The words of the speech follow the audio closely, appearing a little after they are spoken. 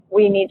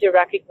we need to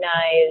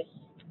recognize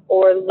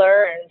or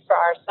learn for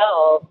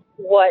ourselves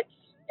what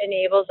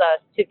enables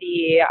us to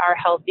be our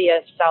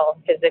healthiest self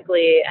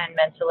physically and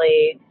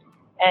mentally,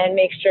 and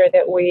make sure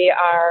that we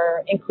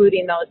are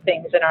including those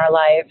things in our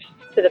life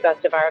to the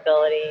best of our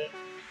ability.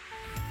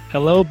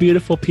 Hello,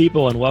 beautiful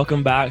people, and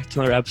welcome back to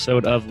another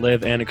episode of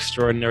Live an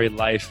Extraordinary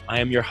Life. I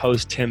am your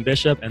host, Tim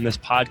Bishop, and this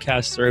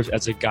podcast serves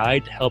as a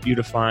guide to help you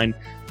define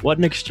what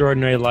an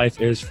extraordinary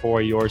life is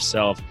for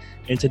yourself.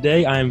 And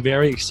today I am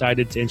very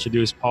excited to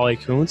introduce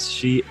Koontz.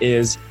 She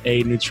is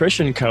a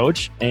nutrition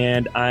coach,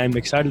 and I'm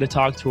excited to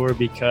talk to her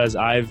because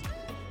I've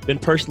been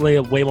personally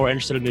way more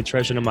interested in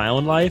nutrition in my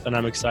own life, and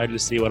I'm excited to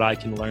see what I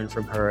can learn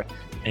from her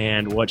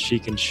and what she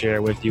can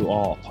share with you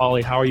all.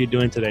 Polly, how are you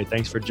doing today?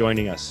 Thanks for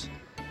joining us.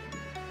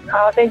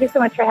 Oh, thank you so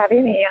much for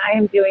having me. I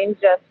am doing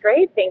just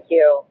great. Thank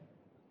you.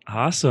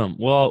 Awesome.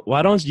 Well,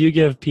 why don't you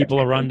give people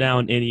a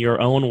rundown in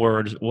your own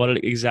words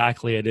what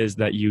exactly it is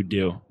that you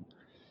do?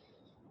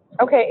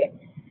 Okay.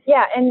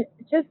 Yeah, and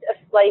just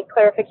a slight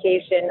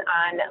clarification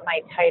on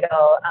my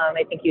title.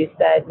 I think you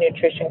said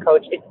nutrition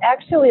coach. It's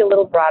actually a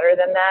little broader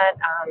than that.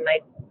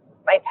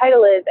 My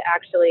title is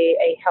actually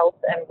a health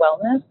and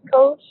wellness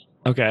coach.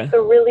 Okay.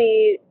 So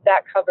really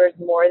that covers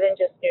more than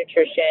just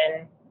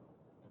nutrition.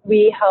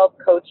 We help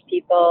coach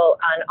people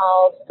on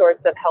all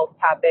sorts of health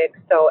topics.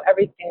 So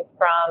everything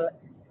from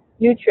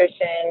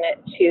nutrition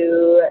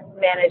to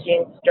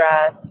managing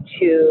stress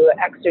to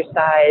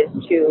exercise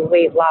to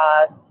weight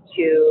loss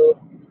to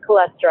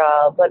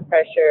cholesterol, blood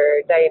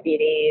pressure,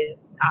 diabetes,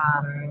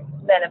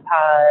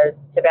 menopause,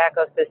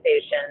 tobacco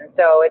cessation.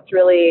 So it's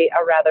really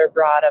a rather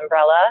broad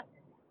umbrella.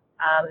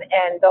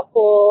 And the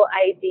whole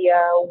idea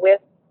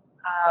with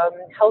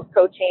health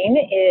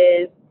coaching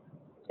is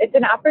it's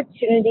an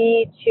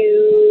opportunity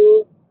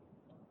to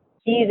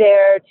be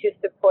there to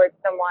support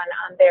someone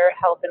on their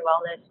health and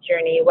wellness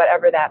journey,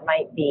 whatever that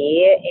might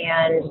be.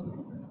 And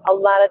a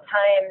lot of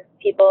times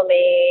people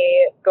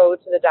may go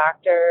to the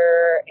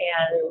doctor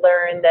and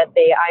learn that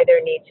they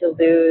either need to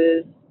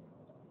lose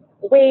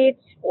weight,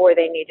 or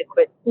they need to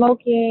quit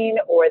smoking,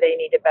 or they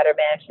need to better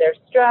manage their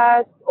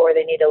stress, or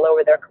they need to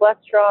lower their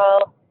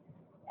cholesterol.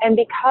 And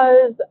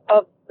because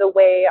of the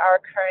way our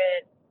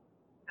current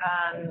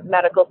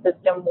medical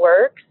system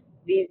works,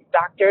 these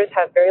doctors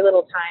have very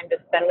little time to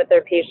spend with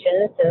their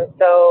patients, and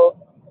so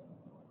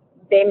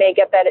the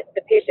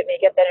patient may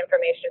get that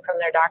information from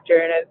their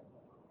doctor in a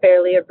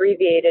fairly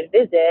abbreviated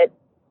visit.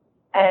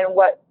 And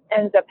what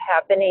ends up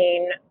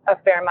happening a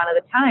fair amount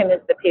of the time is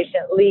the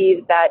patient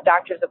leaves that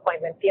doctor's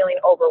appointment feeling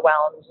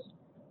overwhelmed.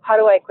 How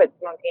do I quit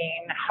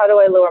smoking? How do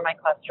I lower my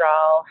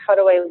cholesterol? How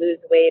do I lose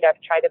weight?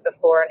 I've tried it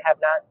before and have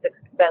not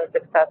been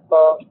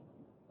successful.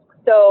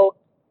 So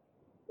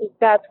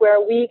that's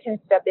where we can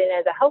step in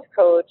as a health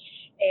coach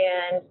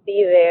and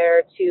be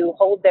there to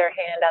hold their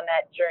hand on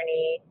that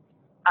journey.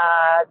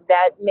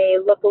 That may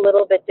look a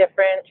little bit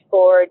different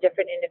for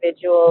different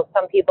individuals.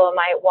 Some people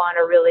might want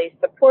a really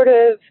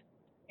supportive,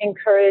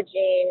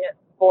 encouraging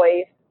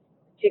voice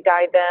to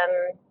guide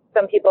them.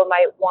 Some people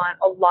might want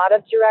a lot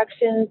of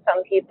direction.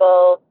 Some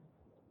people,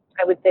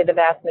 I would say the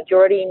vast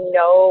majority,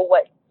 know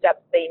what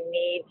steps they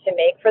need to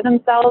make for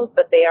themselves,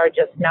 but they are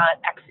just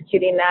not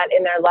executing that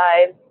in their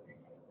lives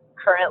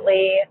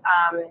currently.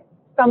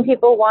 Some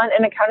people want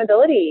an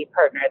accountability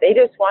partner. They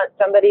just want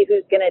somebody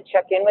who's going to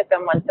check in with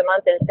them once a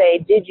month and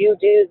say, did you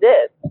do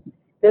this?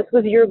 This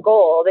was your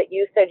goal that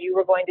you said you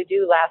were going to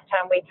do last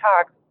time we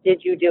talked.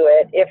 Did you do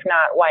it? If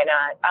not, why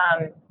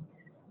not?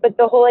 But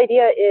the whole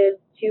idea is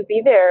to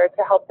be there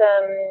to help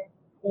them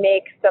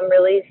make some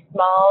really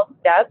small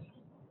steps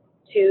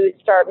to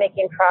start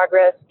making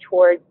progress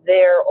towards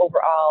their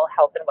overall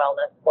health and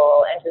wellness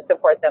goal, and to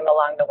support them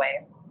along the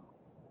way.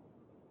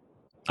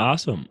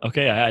 Awesome.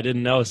 Okay, I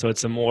didn't know. So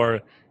it's a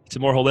more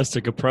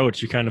holistic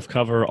approach. You kind of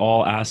cover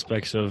all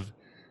aspects of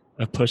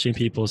pushing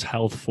people's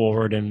health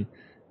forward, and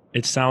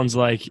it sounds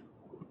like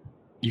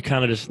you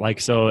kind of just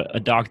so a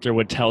doctor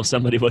would tell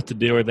somebody what to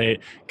do, or they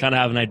kind of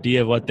have an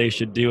idea of what they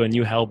should do, and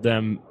you help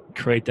them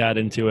create that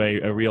into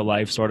a real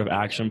life sort of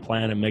action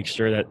plan and make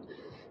sure that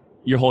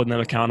you're holding them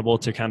accountable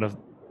to kind of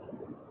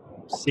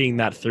seeing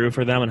that through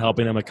for them and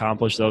helping them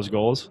accomplish those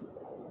goals.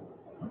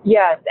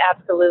 Yes,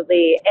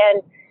 absolutely.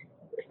 And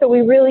so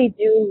we really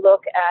do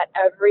look at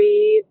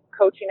every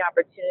coaching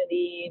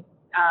opportunity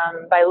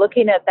by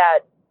looking at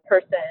that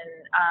person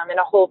in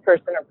a whole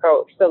person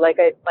approach. So like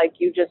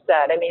you just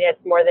said, I mean, it's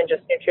more than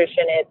just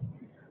nutrition. It's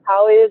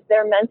how is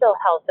their mental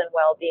health and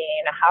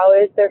well-being? How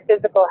is their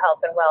physical health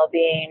and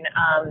well-being?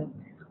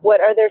 What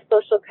are their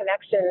social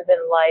connections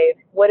in life?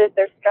 What is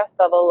their stress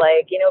level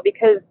like?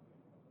 Because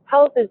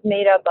health is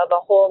made up of a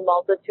whole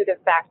multitude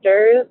of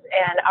factors,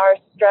 and our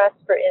stress,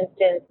 for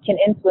instance, can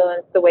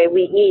influence the way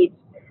we eat.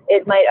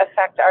 It might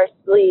affect our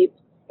sleep.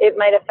 It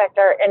might affect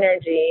our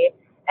energy.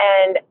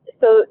 And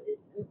so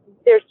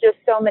there's just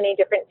so many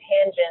different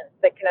tangents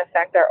that can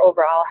affect our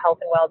overall health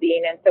and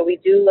well-being. And so we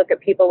do look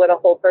at people with a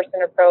whole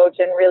person approach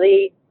and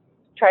really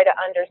try to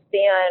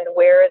understand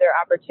where their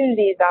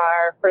opportunities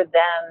are for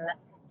them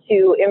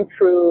to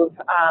improve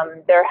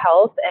their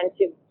health and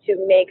to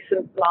make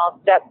some small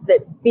steps that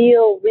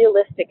feel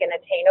realistic and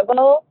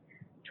attainable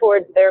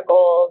towards their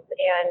goals.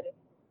 And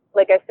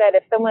like I said,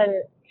 if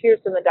someone hears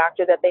from the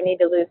doctor that they need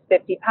to lose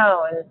 50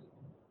 pounds,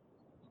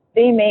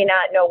 they may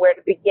not know where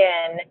to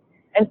begin.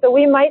 And so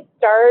we might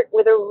start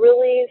with a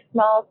really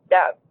small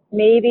step.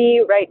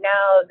 Maybe right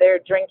now they're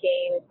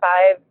drinking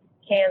 5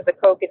 cans of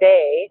Coke a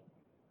day,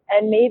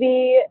 and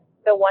maybe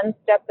the one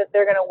step that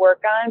they're going to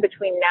work on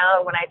between now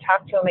and when I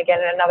talk to them again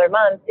in another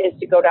month is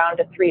to go down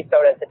to 3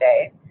 sodas a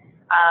day.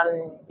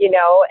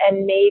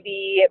 And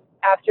maybe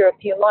after a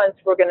few months,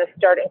 we're going to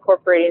start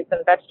incorporating some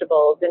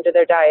vegetables into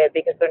their diet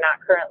because they're not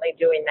currently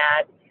doing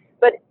that.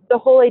 But the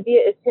whole idea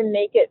is to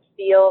make it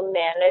feel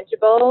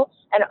manageable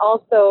and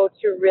also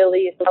to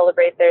really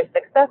celebrate their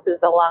successes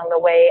along the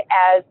way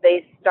as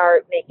they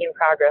start making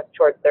progress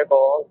towards their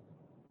goals.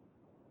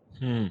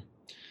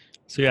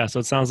 So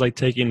it sounds like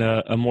taking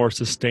a more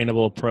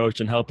sustainable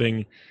approach and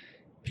helping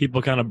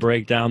people kind of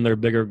break down their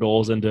bigger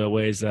goals into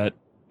ways that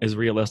is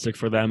realistic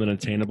for them and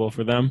attainable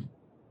for them.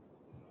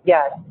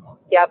 Yes.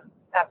 Yep.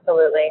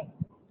 Absolutely.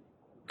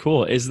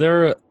 Cool. Is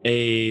there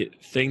a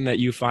thing that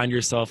you find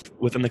yourself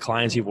within the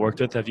clients you've worked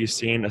with? Have you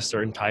seen a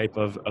certain type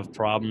of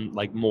problem,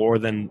 like more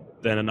than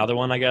another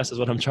one, I guess is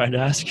what I'm trying to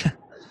ask?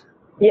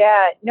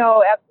 Yeah,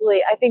 no,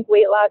 absolutely. I think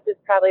weight loss is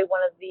probably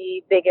one of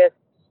the biggest,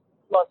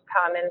 most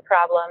common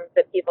problems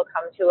that people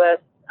come to us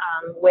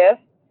with.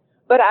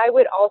 But I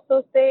would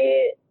also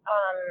say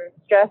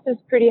stress is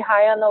pretty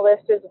high on the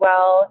list as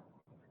well.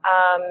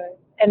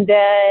 And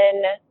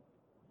then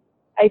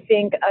I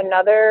think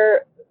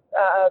another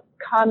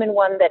common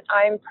one that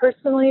I'm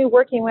personally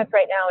working with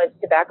right now is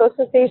tobacco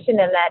cessation,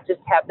 and that just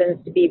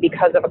happens to be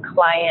because of a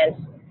client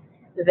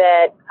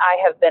that I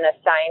have been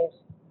assigned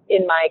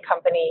in my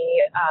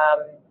company,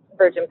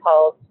 Virgin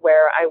Pulse,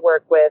 where I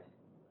work with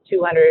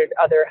 200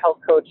 other health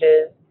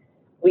coaches.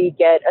 We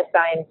get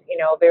assigned,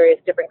 various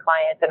different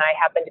clients, and I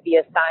happen to be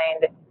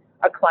assigned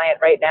a client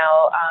right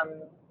now,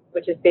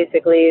 which is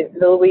basically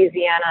the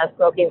Louisiana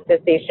Smoking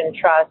Cessation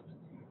Trust.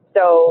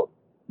 So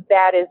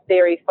that is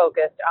very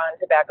focused on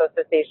tobacco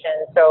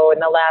cessation. So in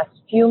the last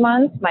few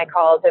months, my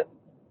calls have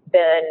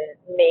been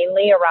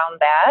mainly around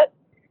that.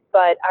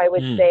 But I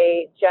would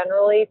say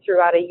generally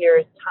throughout a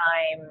year's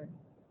time,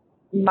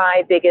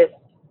 my biggest,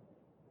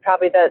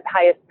 probably the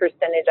highest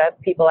percentage of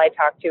people I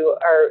talk to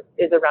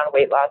is around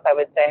weight loss, I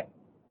would say.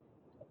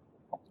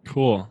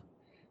 Cool.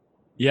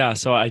 Yeah,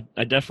 so I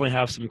definitely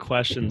have some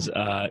questions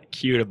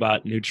queued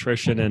about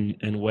nutrition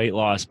and weight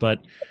loss, but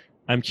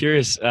I'm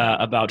curious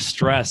about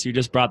stress. You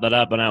just brought that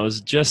up, and I was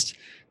just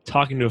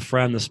talking to a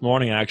friend this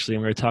morning, actually,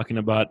 and we were talking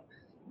about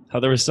how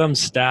there was some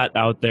stat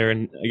out there,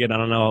 and again, I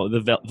don't know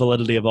the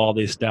validity of all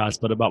these stats,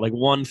 but about like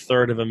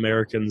 1/3 of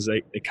Americans,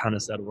 they kind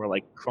of said were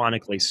like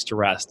chronically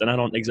stressed, and I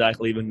don't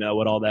exactly even know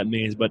what all that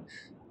means, but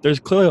there's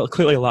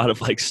clearly a lot of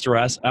like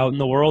stress out in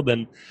the world,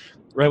 and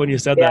right when you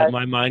said that,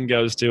 my mind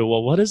goes to,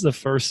 well, what's the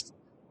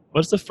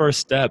first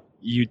step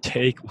you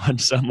take when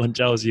someone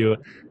tells you,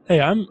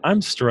 hey,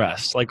 I'm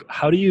stressed? Like,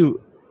 how do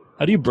you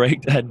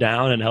break that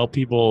down and help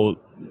people,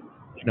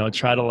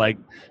 try to like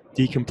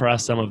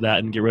decompress some of that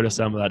and get rid of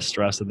some of that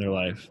stress in their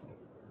life?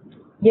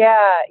 Yeah,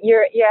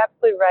 you're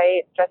absolutely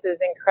right. Stress is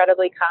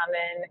incredibly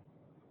common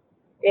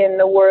in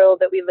the world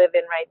that we live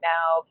in right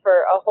now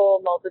for a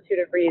whole multitude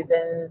of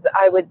reasons.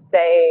 I would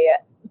say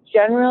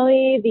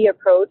generally the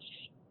approach,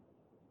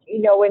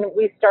 when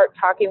we start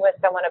talking with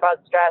someone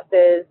about stress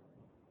is,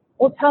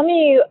 well, tell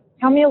me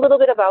a little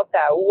bit about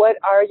that. What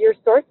are your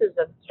sources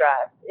of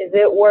stress? Is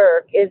it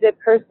work? Is it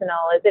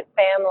personal? Is it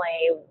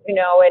family?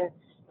 And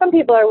some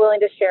people are willing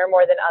to share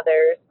more than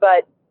others,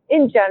 but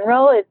in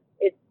general,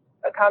 it's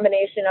a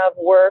combination of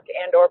work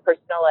and or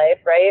personal life,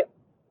 right?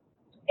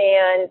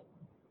 And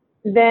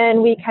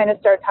then we kind of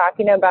start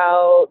talking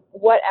about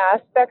what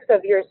aspects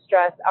of your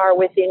stress are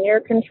within your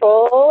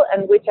control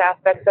and which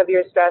aspects of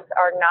your stress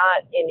are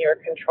not in your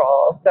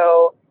control.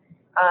 So,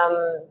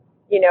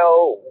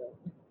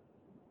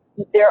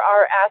 there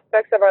are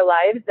aspects of our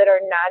lives that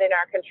are not in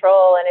our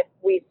control, and if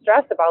we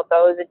stress about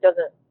those, it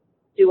doesn't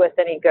do us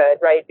any good,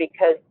 right?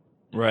 Because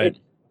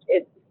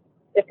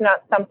it's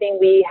not something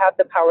we have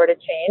the power to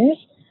change.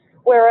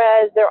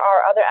 Whereas there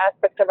are other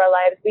aspects of our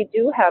lives we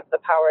do have the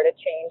power to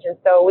change, and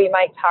so we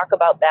might talk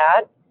about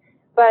that.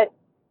 But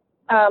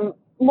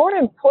more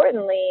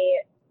importantly,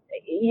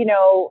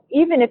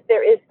 even if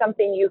there is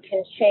something you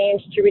can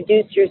change to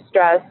reduce your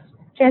stress,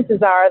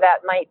 chances are that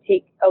might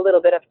take a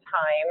little bit of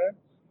time.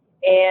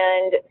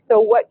 And so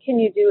what can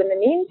you do in the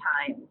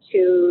meantime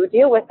to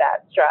deal with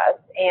that stress?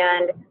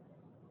 And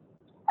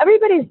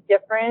everybody's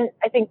different.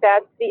 I think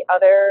that's the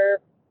other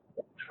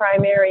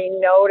primary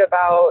note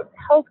about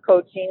health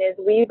coaching is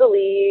we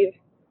believe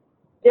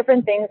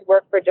different things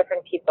work for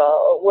different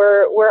people.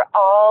 We're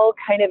all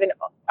kind of in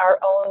our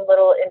own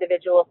little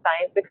individual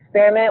science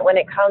experiment when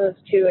it comes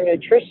to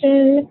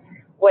nutrition,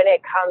 when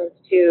it comes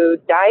to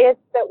diets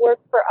that work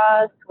for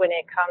us, when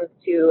it comes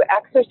to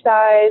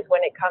exercise,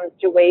 when it comes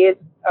to ways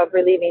of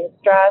relieving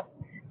stress.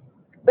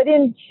 But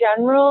in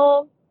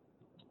general,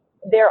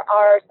 there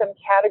are some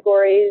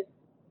categories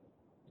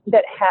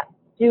that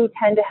do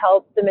tend to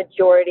help the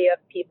majority of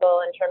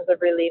people in terms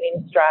of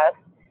relieving stress.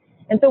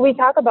 And so we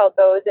talk about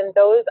those, and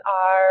those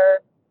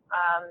are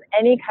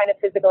any kind of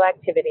physical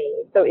activity.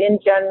 So in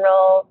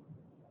general,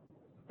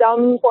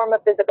 some form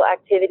of physical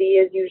activity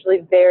is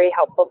usually very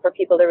helpful for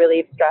people to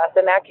relieve stress,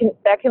 and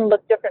that can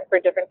look different for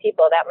different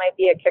people. That might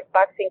be a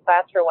kickboxing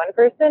class for one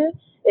person.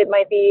 It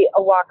might be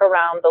a walk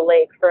around the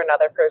lake for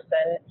another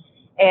person.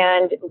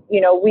 And,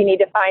 we need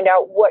to find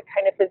out what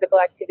kind of physical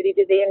activity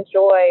do they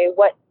enjoy,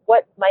 what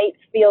might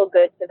feel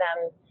good to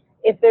them.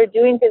 If they're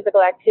doing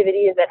physical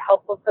activity, is it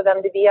helpful for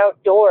them to be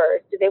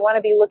outdoors? Do they want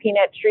to be looking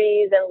at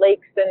trees and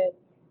lakes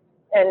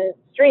and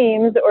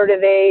streams, or are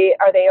they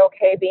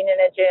okay being in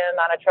a gym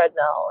on a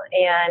treadmill?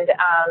 And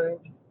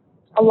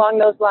along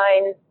those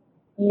lines,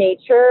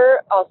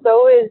 nature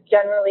also is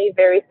generally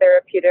very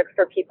therapeutic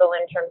for people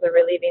in terms of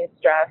relieving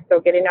stress. So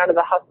getting out of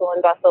the hustle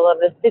and bustle of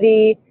the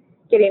city,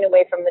 getting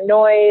away from the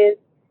noise,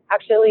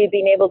 actually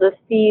being able to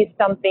see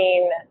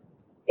something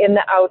in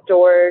the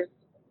outdoors,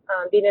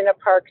 being in a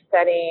park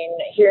setting,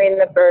 hearing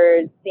the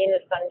birds, seeing the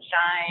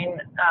sunshine,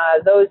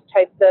 those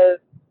types of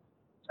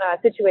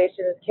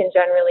situations can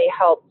generally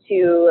help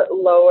to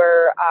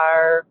lower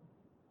our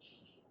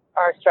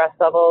stress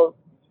levels.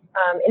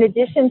 In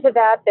addition to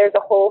that, there's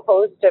a whole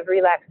host of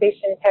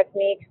relaxation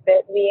techniques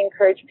that we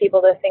encourage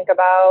people to think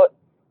about.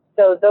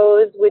 So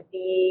those would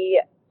be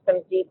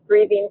some deep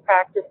breathing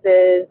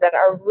practices that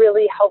are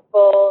really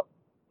helpful,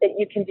 that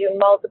you can do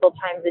multiple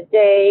times a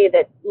day,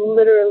 that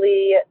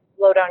literally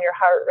slow down your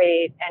heart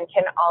rate and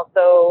can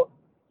also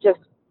just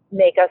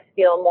make us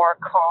feel more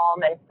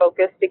calm and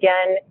focused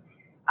again.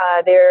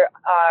 There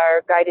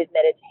are guided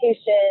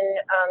meditation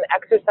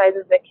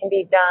exercises that can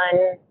be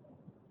done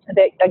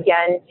that,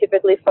 again,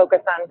 typically focus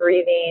on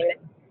breathing.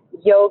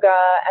 Yoga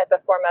as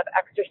a form of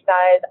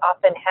exercise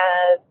often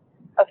has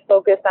a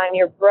focus on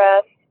your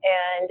breath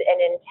and an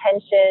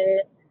intention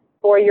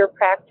for your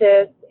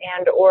practice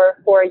and or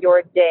for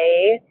your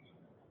day,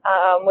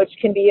 which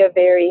can be a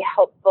very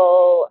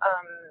helpful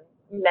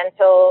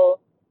mental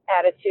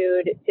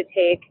attitude to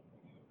take.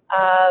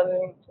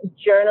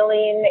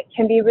 Journaling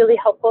can be really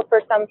helpful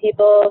for some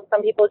people.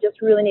 Some people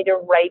just really need to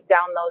write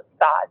down those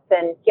thoughts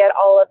and get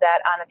all of that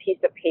on a piece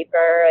of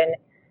paper and,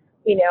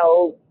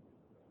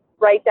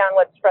 write down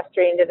what's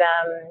frustrating to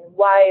them,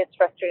 why it's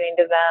frustrating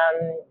to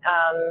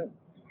them.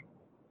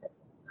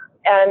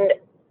 And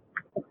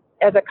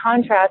as a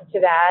contrast to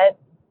that,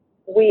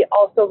 we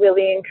also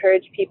really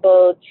encourage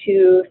people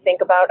to think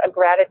about a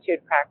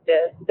gratitude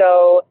practice.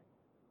 So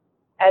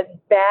as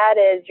bad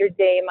as your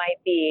day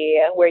might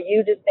be, where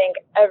you just think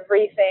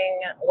everything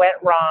went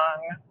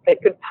wrong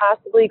that could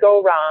possibly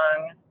go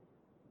wrong,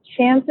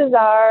 chances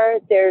are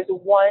there's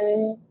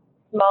one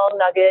small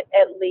nugget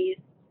at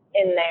least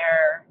in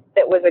there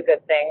that was a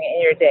good thing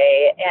in your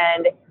day.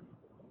 And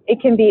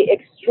it can be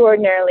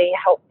extraordinarily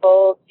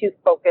helpful to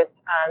focus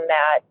on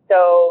that.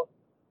 So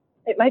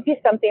it might be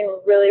something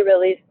really,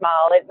 really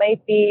small. It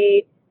might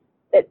be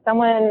that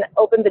someone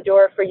opened the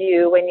door for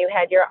you when you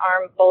had your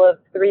arm full of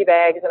 3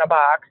 bags in a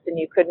box and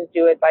you couldn't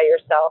do it by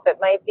yourself. It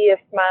might be a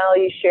smile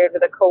you shared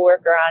with a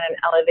coworker on an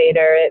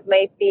elevator. It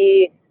might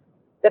be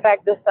the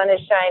fact the sun is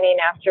shining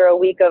after a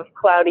week of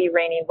cloudy,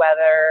 rainy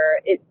weather.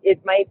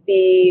 It might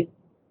be,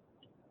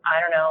 I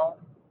don't know,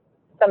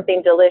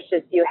 something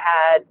delicious you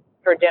had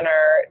for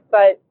dinner.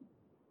 But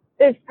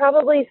there's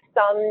probably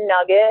some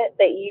nugget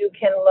that you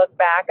can look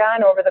back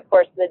on over the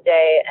course of the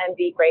day and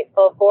be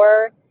grateful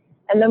for.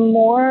 And the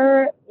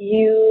more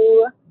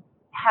you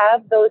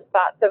have those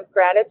thoughts of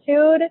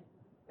gratitude,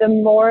 the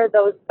more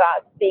those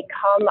thoughts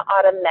become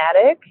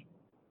automatic,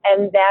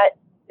 and that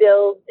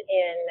builds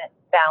in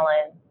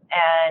balance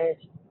and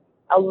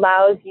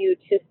allows you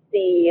to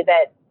see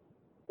that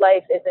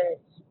life isn't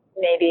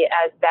maybe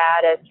as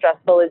bad, as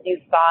stressful as you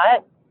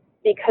thought,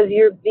 because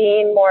you're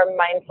being more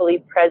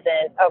mindfully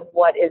present of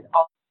what is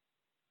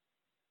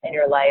in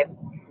your life.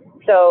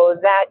 So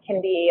that can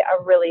be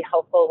a really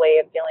helpful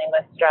way of dealing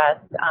with stress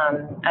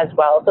as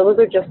well. So those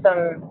are just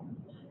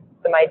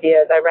some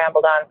ideas. I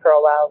rambled on for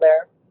a while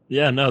there.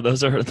 Yeah, no,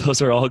 those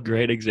are all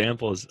great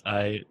examples.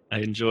 I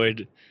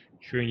enjoyed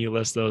hearing you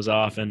list those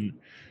off. And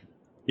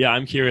yeah,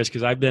 I'm curious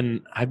because I've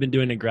been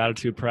doing a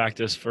gratitude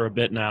practice for a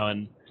bit now,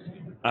 and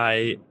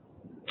I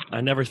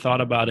never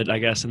thought about it, I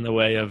guess, in the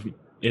way of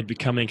it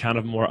becoming kind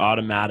of more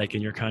automatic,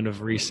 and you're kind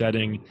of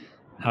resetting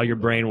how your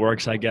brain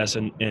works, I guess,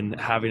 and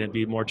having it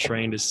be more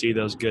trained to see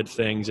those good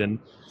things. And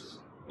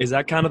is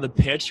that kind of the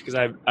pitch? Because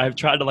I've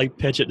tried to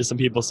pitch it to some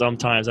people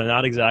sometimes. I'm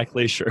not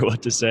exactly sure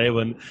what to say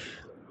when,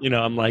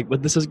 I'm like,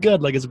 but this is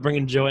good. It's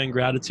bringing joy and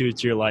gratitude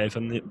to your life.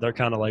 And they're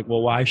kind of like,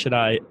 well, why should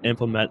I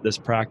implement this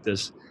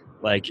practice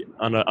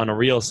on a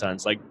real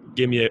sense?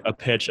 Give me a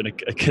pitch and a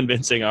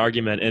convincing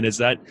argument. And is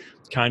that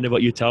kind of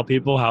what you tell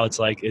people, how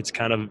it's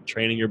kind of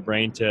training your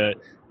brain to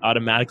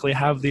automatically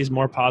have these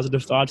more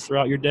positive thoughts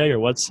throughout your day? Or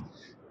what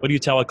do you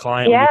tell a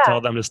client when you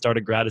tell them to start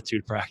a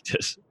gratitude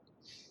practice?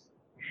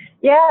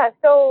 Yeah,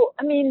 so,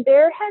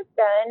 there has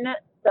been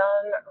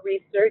some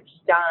research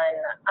done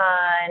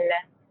on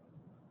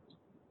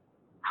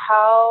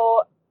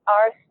how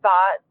our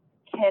thoughts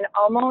can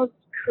almost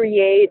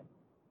create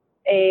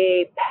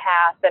a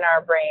path in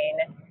our brain.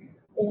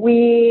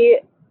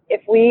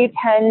 If we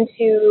tend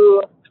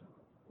to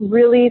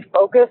really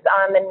focus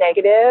on the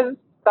negative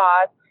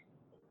thoughts,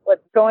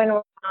 what's going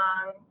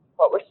wrong,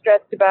 what we're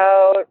stressed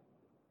about,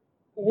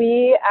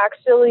 we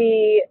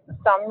actually,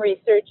 some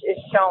research is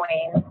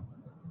showing,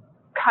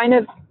 kind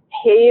of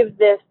pave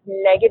this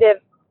negative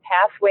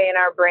pathway in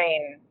our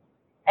brain.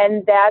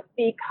 And that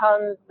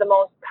becomes the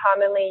most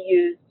commonly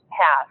used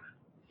path.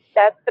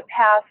 That's the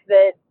path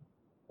that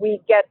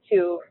we get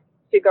to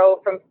go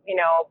from,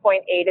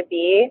 point A to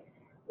B.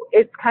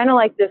 It's kind of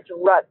like this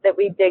rut that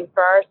we dig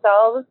for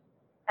ourselves.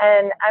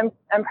 And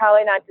I'm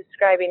probably not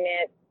describing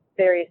it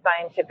very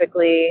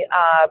scientifically,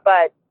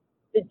 but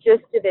the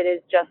gist of it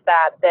is just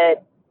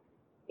that,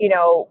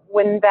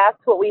 when that's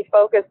what we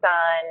focus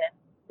on,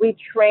 we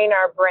train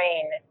our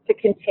brain to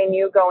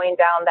continue going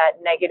down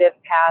that negative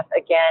path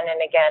again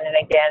and again and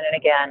again and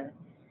again.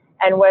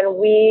 And when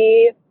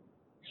we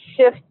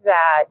shift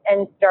that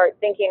and start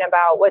thinking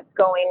about what's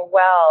going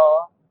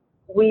well,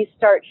 we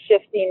start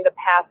shifting the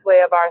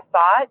pathway of our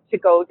thought to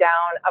go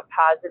down a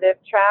positive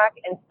track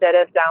instead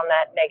of down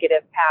that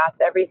negative path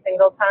every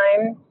single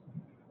time.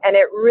 And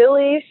it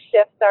really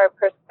shifts our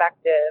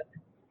perspective,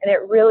 and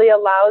it really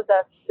allows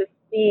us to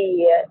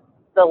see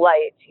the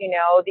light,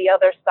 the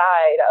other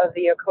side of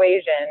the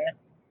equation.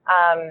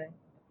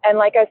 And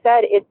like I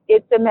said,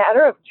 it's a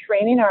matter of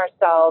training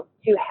ourselves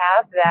to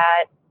have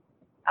that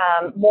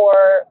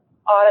more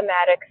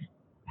automatic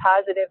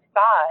positive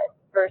thought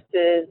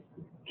versus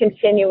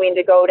continuing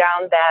to go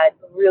down that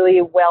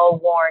really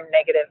well-worn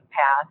negative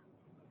path.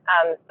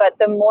 But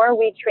the more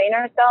we train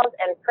ourselves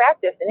and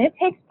practice, and it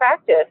takes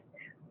practice,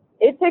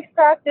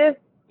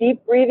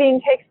 deep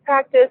breathing takes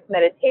practice,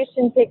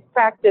 meditation takes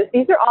practice.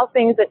 These are all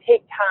things that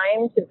take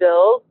time to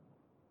build,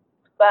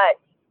 but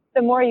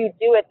the more you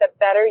do it, the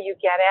better you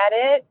get at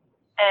it.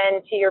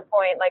 And to your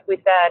point, like we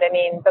said,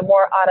 the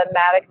more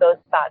automatic those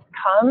thoughts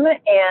come,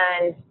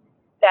 and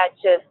that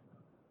just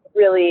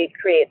really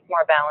creates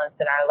more balance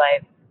in our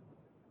life.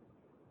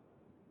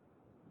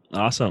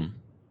 Awesome.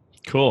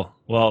 Cool.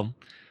 Well,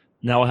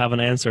 now I'll have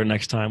an answer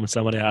next time when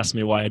somebody asks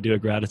me why I do a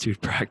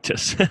gratitude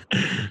practice.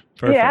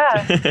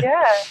 Perfect.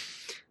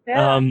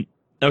 Yeah.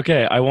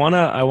 Okay. I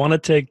wanna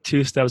take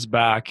 2 steps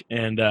back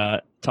and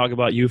talk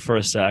about you for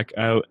a sec.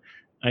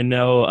 I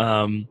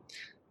know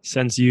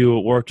since you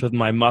worked with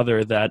my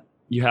mother that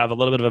you have a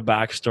little bit of a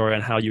backstory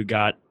on how you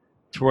got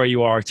to where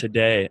you are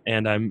today.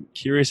 And I'm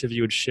curious if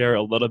you would share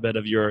a little bit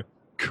of your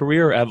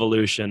career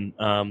evolution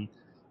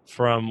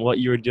from what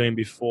you were doing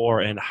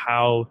before and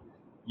how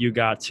you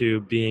got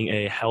to being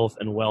a health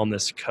and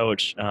wellness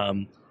coach.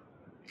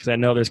 Because I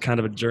know there's kind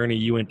of a journey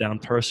you went down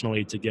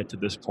personally to get to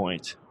this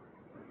point.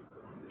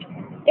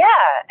 Yeah,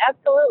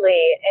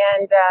 absolutely.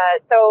 And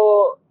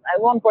so I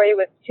won't bore you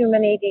with too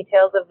many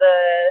details of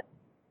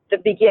the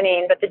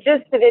beginning, but the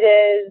gist of it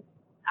is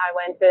I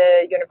went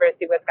to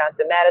University of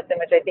Wisconsin-Madison,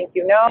 which I think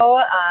you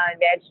know. I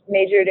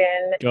majored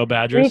in Go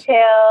Badgers.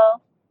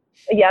 Retail.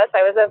 Yes,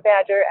 I was a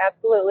Badger,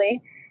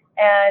 absolutely.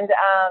 And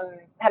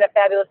had a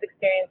fabulous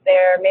experience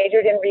there.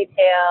 Majored in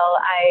retail.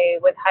 I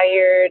was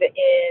hired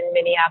in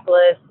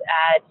Minneapolis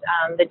at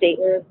the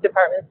Dayton's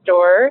department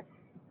store,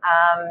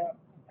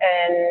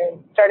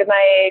 and started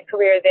my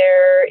career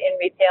there in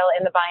retail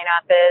in the buying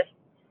office.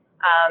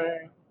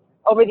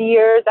 Over the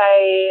years,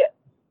 I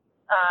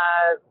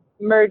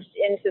merged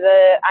into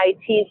the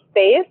IT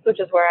space, which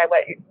is where I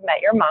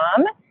met your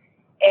mom.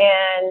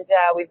 And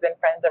we've been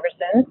friends ever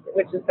since,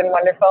 which has been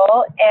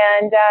wonderful.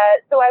 And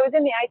so I was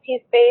in the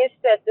IT space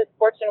at this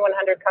Fortune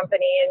 100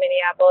 company in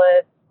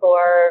Minneapolis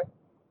for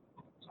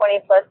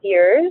 20 plus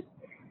years.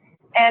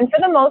 And for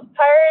the most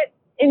part,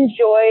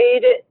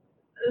 enjoyed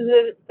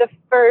the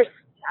first,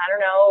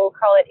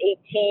 call it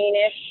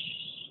 18-ish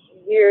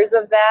years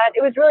of that.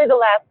 It was really the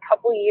last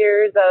couple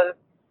years of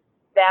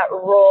that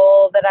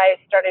role that I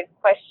started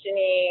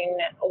questioning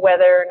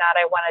whether or not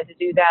I wanted to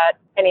do that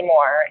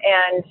anymore.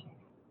 And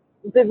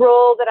the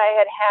role that I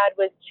had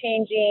was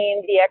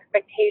changing. The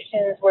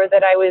expectations were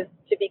that I was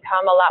to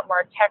become a lot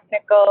more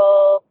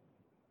technical,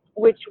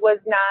 which was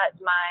not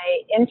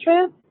my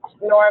interest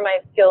nor my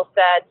skill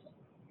set.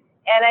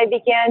 And I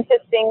began to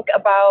think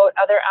about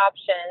other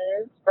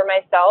options for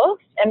myself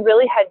and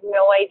really had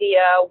no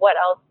idea what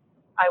else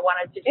I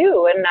wanted to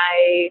do. And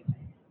I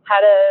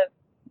had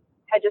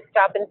to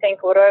stop and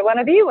think, what do I want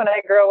to be when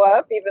I grow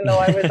up, even though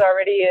I was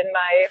already in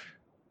my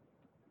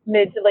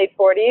mid to late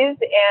 40s.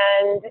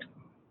 And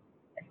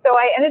so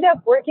I ended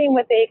up working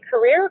with a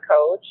career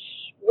coach,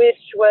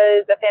 which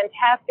was a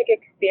fantastic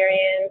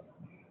experience.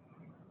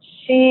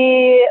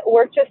 She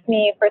worked with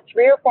me for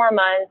 3 or 4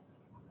 months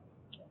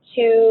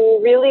to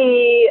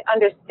really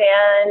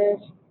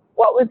understand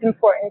what was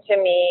important to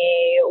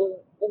me,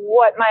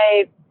 what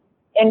my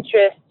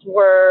interests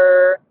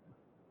were,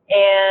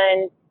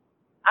 and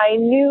I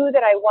knew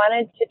that I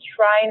wanted to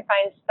try and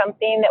find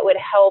something that would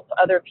help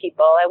other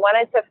people. I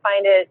wanted to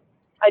find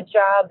a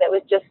job that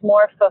was just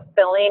more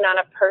fulfilling on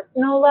a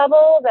personal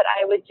level, that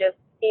I would just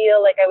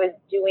feel like I was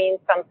doing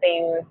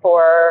something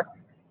for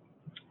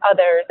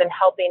others and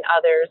helping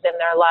others in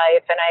their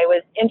life. And I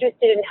was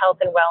interested in health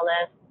and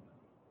wellness,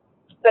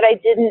 but I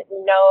didn't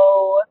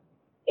know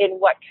in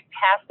what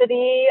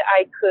capacity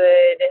I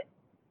could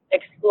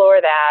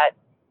explore that.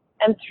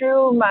 And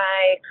through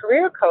my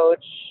career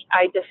coach,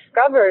 I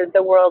discovered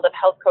the world of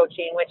health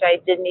coaching, which I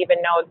didn't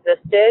even know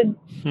existed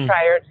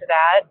prior to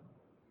that.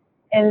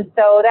 And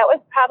so that was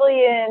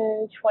probably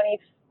in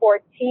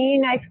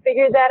 2014, I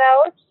figured that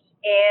out.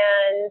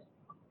 And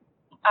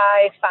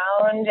I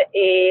found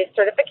a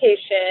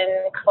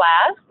certification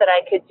class that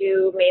I could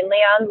do mainly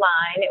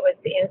online. It was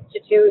the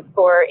Institute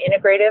for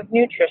Integrative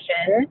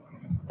Nutrition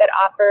that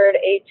offered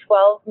a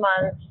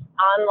 12-month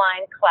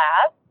online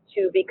class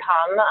to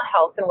become a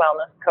health and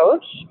wellness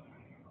coach.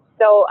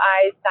 So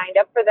I signed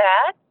up for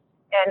that,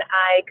 and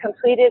I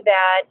completed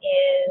that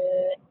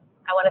in,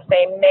 I want to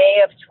say,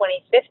 May of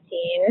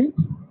 2015.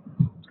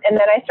 And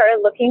then I started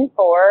looking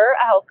for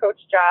a health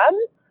coach job.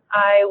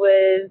 I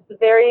was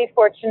very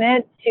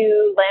fortunate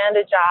to land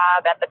a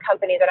job at the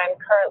company that I'm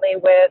currently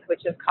with,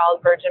 which is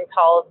called Virgin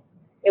Pulse.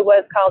 It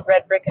was called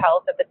Red Brick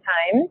Health at the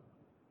time.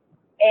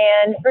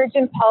 And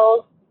Virgin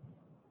Pulse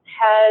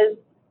has,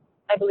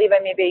 I believe I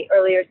maybe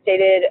earlier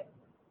stated,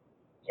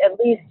 at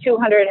least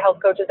 200 health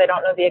coaches. I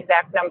don't know the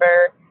exact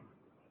number.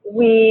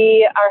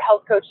 We are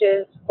health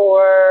coaches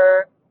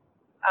for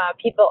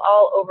people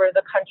all over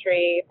the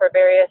country for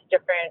various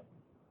different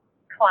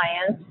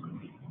clients.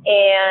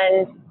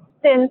 And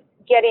since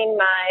getting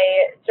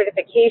my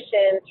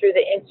certification through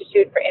the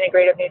Institute for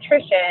Integrative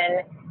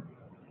Nutrition,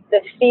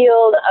 the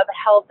field of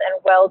health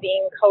and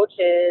well-being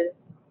coaches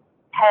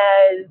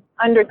has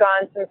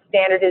undergone some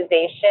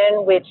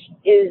standardization, which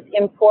is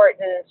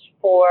important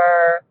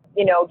for,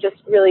 just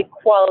really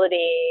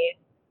quality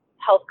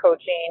health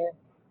coaching.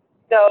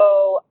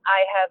 So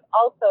I have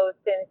also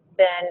since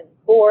been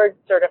board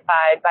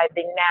certified by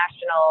the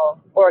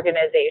National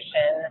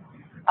Organization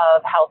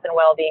of Health and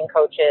Wellbeing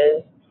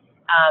Coaches.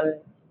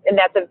 And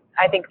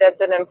I think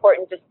that's an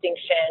important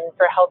distinction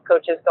for health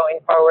coaches going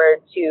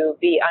forward, to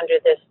be under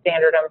this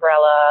standard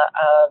umbrella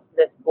of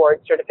this board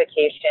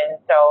certification.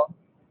 So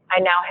I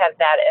now have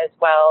that as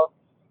well.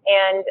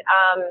 And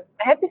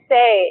I have to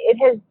say, it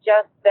has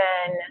just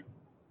been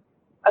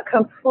a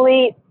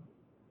complete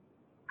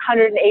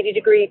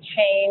 180-degree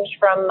change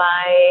from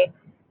my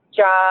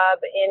job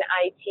in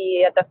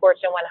IT at the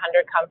Fortune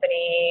 100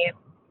 company.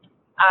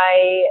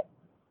 I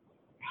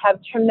have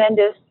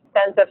tremendous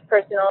sense of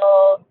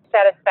personal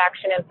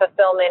satisfaction and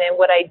fulfillment in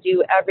what I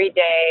do every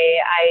day.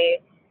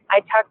 I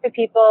talk to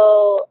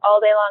people all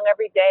day long,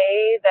 every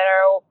day, that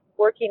are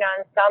working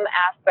on some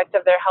aspect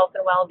of their health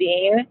and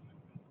well-being.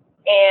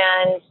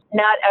 And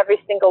not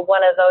every single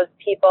one of those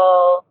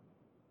people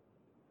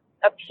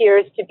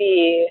appears to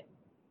be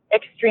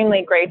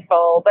extremely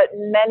grateful, but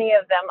many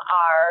of them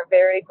are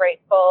very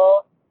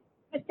grateful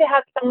just to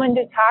have someone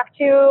to talk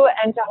to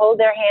and to hold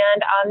their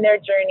hand on their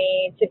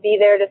journey, to be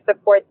there to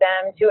support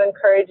them, to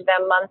encourage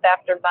them month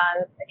after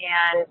month.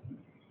 And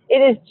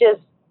it is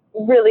just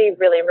really,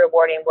 really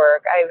rewarding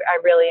work. I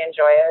really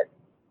enjoy it.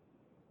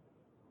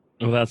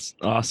 Well, that's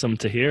awesome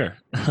to hear.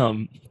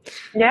 Yeah,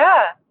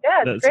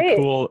 it's that's great.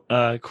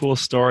 a cool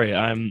story.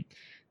 I'm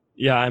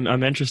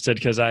interested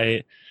because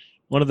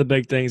one of the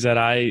big things that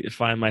I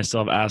find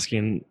myself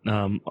asking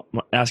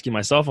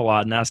myself a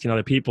lot and asking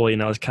other people,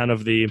 is kind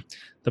of the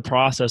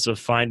process of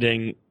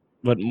finding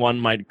what one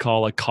might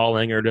call a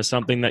calling, or just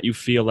something that you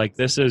feel like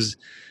this is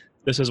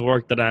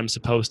work that I'm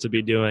supposed to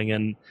be doing.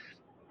 And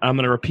I'm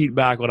going to repeat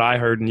back what I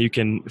heard, and you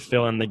can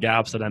fill in the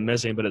gaps that I'm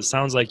missing. But it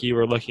sounds like you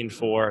were looking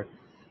for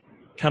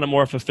kind of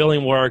more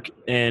fulfilling work,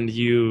 and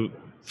you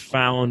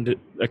found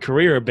a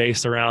career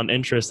based around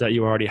interests that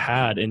you already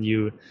had and that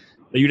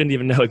you didn't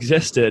even know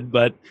existed,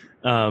 but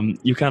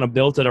you kind of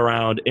built it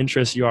around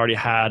interests you already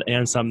had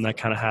and something that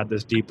kind of had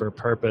this deeper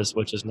purpose,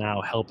 which is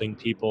now helping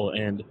people.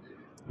 And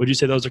would you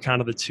say those are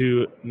kind of the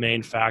two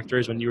main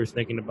factors when you were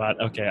thinking about,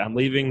 okay, I'm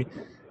leaving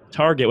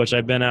Target, which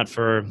I've been at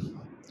for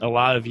a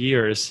lot of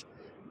years.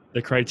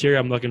 The criteria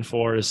I'm looking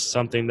for is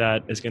something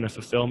that is going to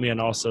fulfill me, and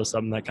also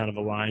something that kind of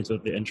aligns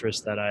with the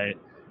interests that I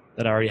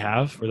already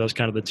have? Were those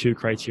kind of the two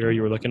criteria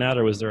you were looking at,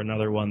 or was there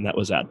another one that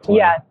was at play?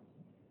 Yes.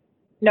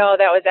 No,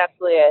 that was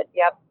absolutely it.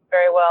 Yep.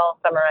 Very well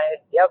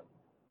summarized. Yep.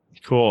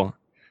 Cool.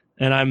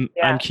 And I'm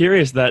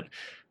curious that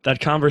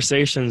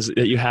conversations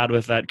that you had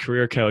with that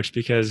career coach,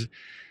 because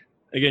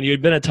again, you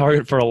had been at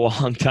Target for a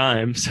long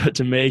time. So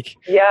to make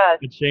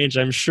a change,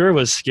 I'm sure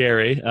was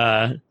scary.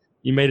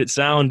 You made it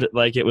sound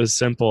like it was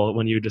simple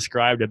when you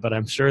described it, but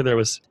I'm sure there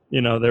was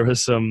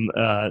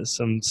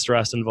some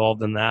stress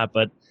involved in that.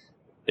 But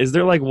is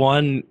there like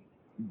one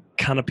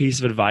kind of piece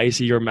of advice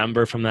you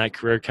remember from that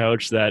career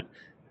coach that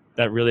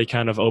really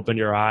kind of opened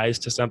your eyes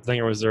to something?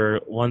 Or was there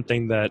one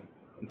thing that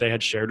they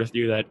had shared with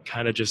you that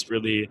kind of just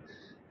really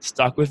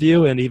stuck with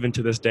you, and even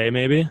to this day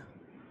maybe?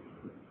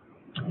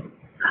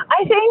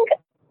 I think,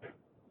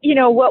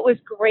 what was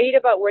great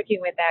about working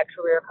with that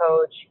career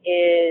coach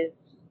is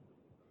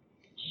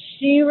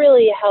she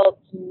really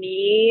helped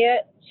me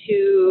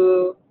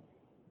to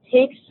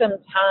take some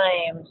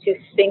time to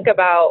think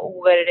about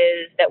what it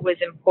is that was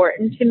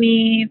important to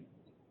me,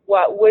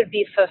 what would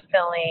be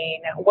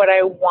fulfilling, what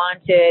I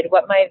wanted,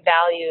 what my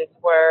values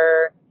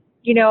were,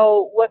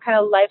 what kind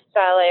of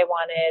lifestyle I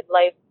wanted,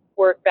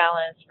 life-work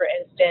balance, for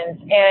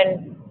instance.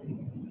 And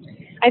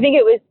I think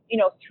it was,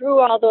 through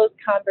all those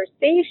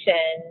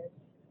conversations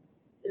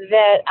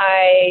that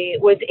I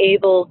was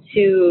able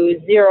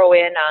to zero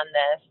in on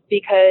this,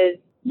 because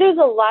there's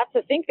a lot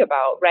to think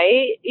about,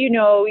 right?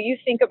 You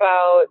think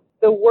about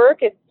the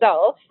work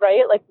itself,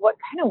 right? Like, what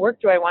kind of work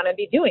do I want to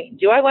be doing?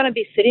 Do I want to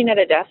be sitting at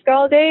a desk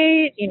all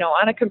day,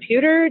 on a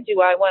computer?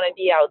 Do I want to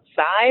be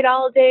outside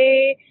all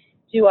day?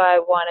 Do I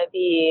want to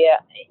be,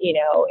 in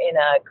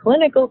a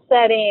clinical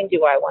setting?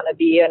 Do I want to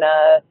be in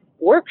a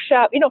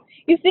workshop?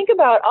 You think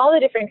about all the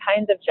different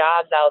kinds of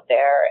jobs out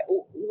there.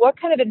 What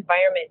kind of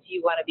environment do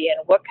you want to be in?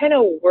 What kind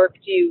of work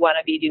do you want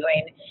to be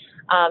doing?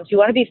 Do you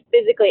want to be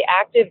physically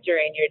active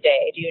during your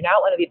day? Do you not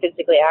want to be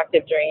physically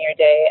active during your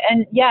day?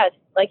 And yes,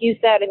 like you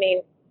said,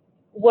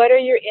 what are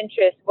your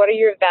interests? What are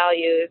your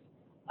values?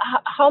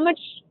 How much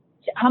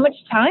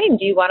time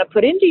do you want to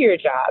put into your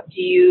job?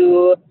 Do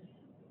you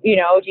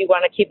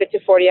want to keep it to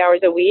 40 hours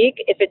a week?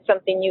 If it's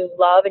something you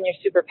love and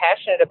you're super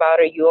passionate about,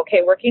 are you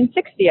okay working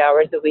 60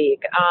 hours a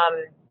week?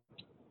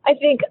 I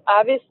think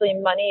obviously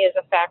money is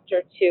a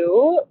factor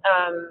too.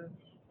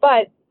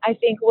 But I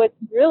think what's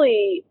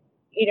really,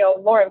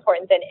 more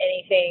important than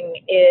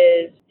anything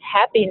is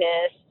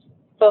happiness,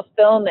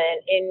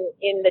 fulfillment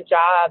in the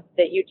job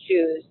that you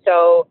choose.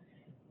 So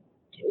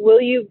will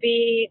you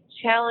be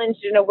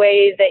challenged in a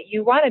way that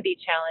you want to be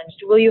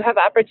challenged? Will you have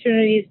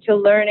opportunities to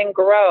learn and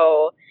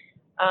grow?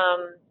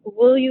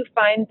 Will you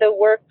find the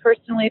work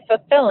personally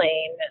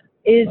fulfilling?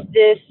 Is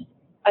this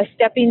a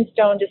stepping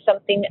stone to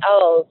something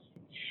else?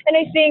 And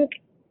I think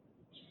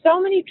so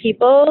many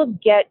people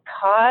get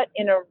caught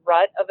in a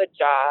rut of a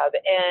job,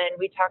 and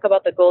we talk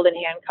about the golden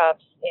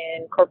handcuffs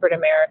in corporate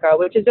America,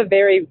 which is a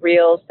very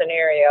real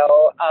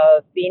scenario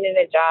of being in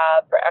a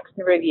job for X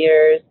number of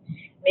years,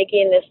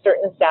 making this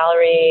certain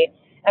salary,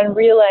 and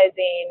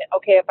realizing,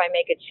 okay, if I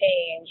make a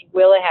change,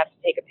 will I have to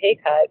take a pay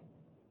cut?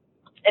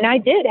 And I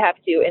did have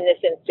to, in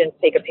this instance,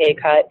 take a pay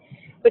cut.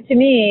 But to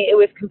me, it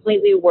was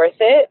completely worth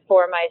it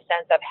for my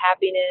sense of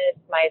happiness,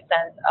 my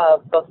sense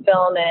of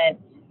fulfillment,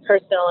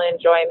 personal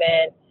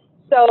enjoyment.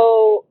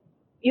 So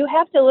you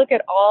have to look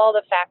at all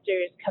the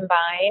factors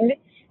combined.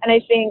 And I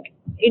think,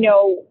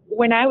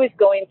 when I was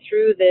going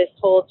through this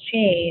whole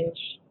change,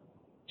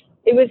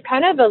 it was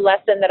kind of a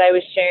lesson that I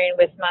was sharing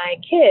with my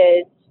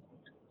kids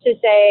to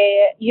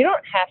say, you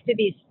don't have to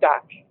be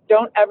stuck.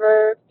 Don't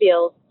ever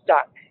feel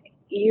stuck.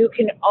 You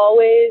can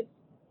always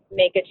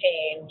make a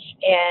change,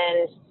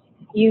 and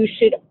you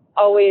should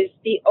always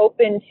be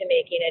open to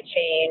making a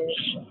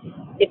change.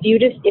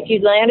 If you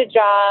land a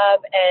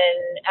job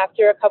and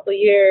after a couple of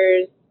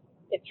years,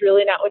 it's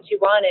really not what you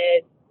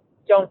wanted,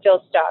 don't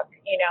feel stuck.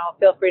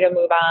 Feel free to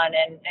move on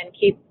and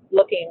keep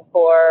looking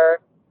for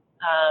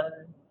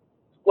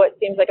what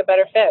seems like a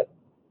better fit.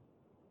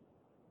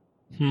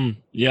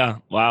 Yeah.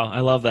 Wow. I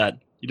love that.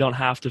 You don't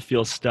have to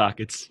feel stuck.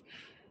 It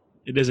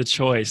is a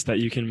choice that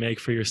you can make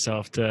for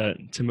yourself to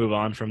move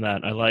on from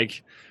that. I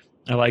like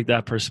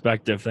that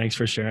perspective. Thanks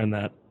for sharing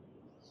that.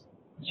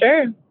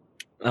 Sure.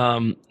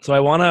 So I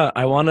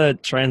wanna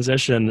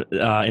transition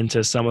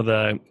into some of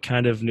the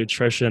kind of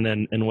nutrition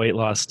and weight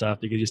loss stuff,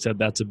 because you said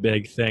that's a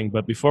big thing.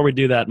 But before we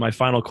do that, my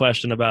final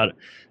question about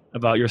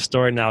your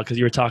story now, because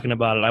you were talking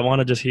about it, I want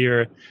to just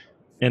hear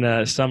in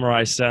a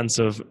summarized sense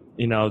of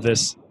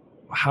this.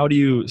 How do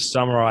you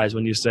summarize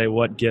when you say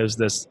what gives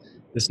this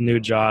new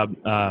job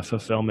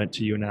fulfillment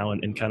to you now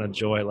and kind of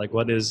joy? Like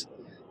what is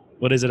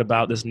it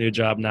about this new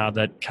job now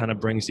that kind of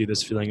brings you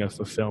this feeling of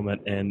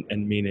fulfillment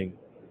and meaning?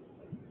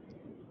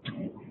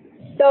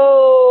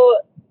 So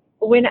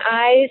when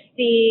I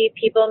see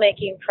people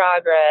making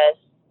progress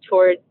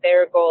towards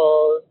their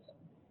goals,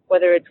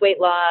 whether it's weight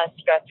loss,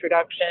 stress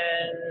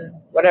reduction,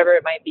 whatever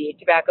it might be,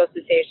 tobacco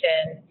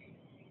cessation,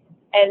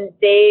 and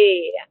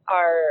they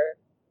are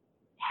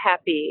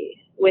happy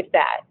with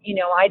that.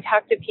 I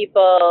talk to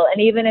people,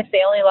 and even if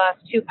they only lost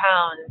 2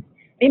 pounds,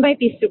 they might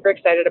be super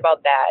excited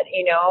about that,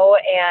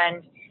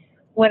 and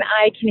when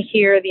I can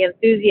hear the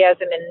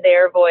enthusiasm in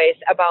their voice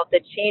about the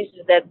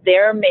changes that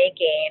they're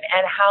making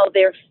and how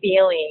they're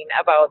feeling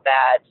about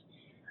that,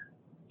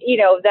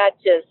 that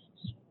just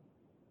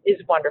is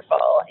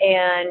wonderful.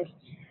 And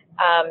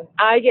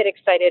I get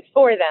excited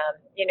for them,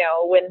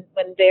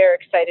 when they're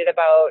excited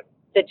about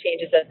the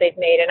changes that they've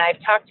made. And I've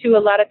talked to a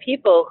lot of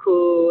people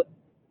who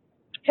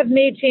have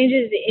made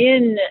changes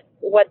in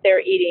what they're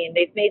eating.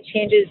 They've made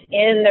changes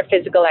in their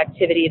physical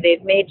activity.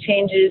 They've made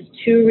changes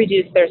to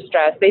reduce their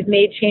stress. They've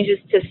made changes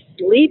to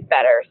sleep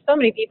better. So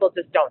many people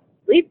just don't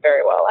sleep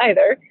very well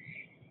either.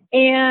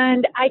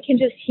 And I can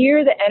just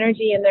hear the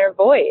energy in their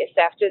voice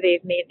after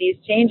they've made these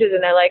changes.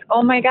 And they're like,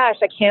 oh my gosh,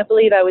 I can't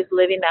believe I was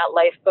living that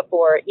life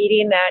before,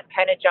 eating that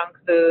kind of junk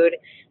food,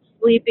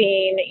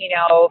 sleeping,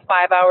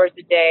 5 hours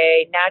a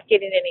day, not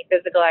getting any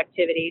physical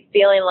activity,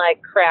 feeling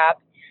like crap.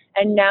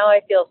 And now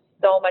I feel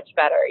so much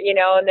better,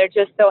 and they're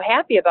just so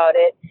happy about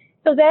it.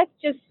 So that's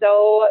just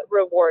so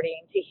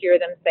rewarding to hear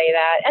them say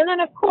that. And then,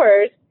 of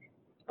course,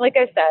 like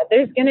I said,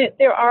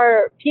 there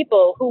are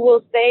people who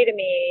will say to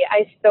me,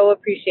 I so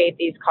appreciate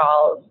these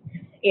calls.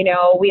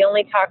 We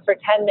only talk for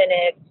 10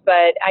 minutes,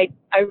 but I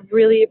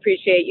really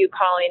appreciate you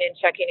calling and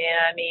checking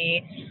in on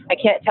me. I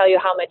can't tell you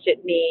how much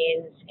it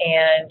means,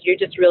 and you're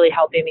just really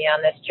helping me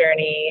on this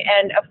journey.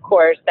 And of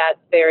course, that's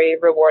very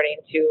rewarding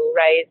too,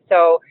 right?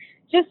 So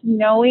just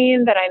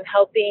knowing that I'm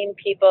helping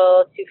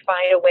people to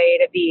find a way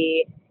to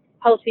be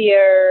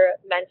healthier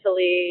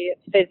mentally,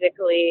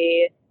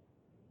 physically,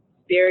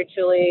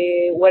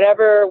 spiritually,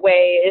 whatever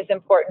way is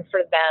important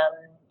for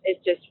them, is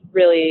just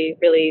really,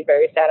 really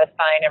very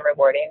satisfying and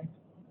rewarding.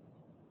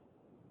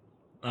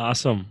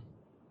 Awesome.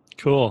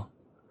 Cool.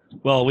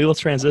 Well, we will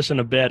transition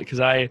a bit because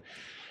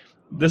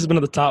this has been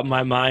at the top of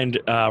my mind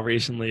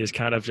recently, is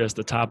kind of just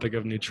the topic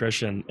of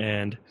nutrition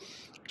and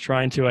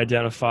trying to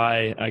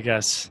identify, I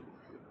guess,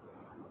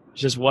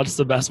 just what's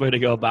the best way to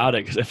go about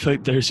it. Because I feel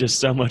like there's just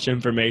so much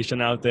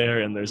information out there,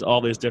 and there's all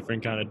these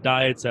different kind of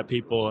diets that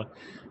people,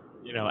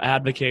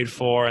 advocate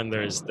for, and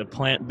there's the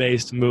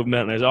plant-based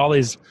movement, and there's all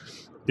these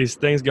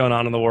things going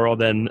on in the world.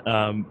 And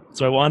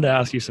so I wanted to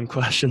ask you some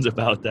questions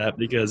about that,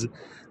 because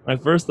my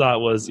first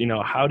thought was,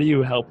 how do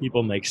you help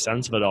people make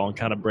sense of it all and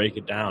kind of break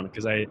it down?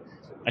 Because I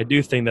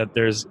do think that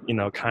there's,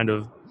 kind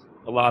of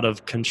a lot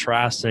of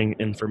contrasting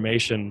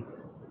information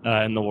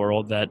in the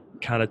world that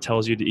kind of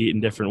tells you to eat in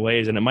different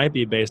ways, and it might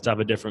be based off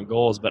of different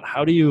goals. But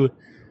how do you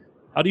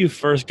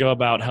first go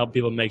about helping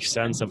people make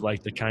sense of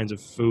like the kinds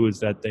of foods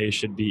that they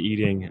should be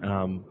eating?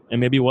 And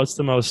maybe what's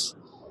the most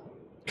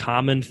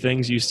common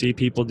things you see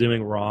people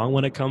doing wrong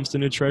when it comes to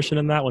nutrition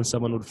and that when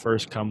someone would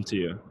first come to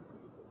you?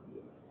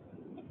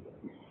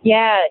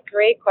 Yeah,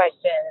 great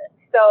question.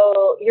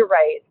 So you're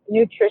right.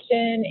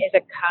 Nutrition is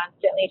a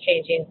constantly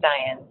changing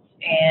science,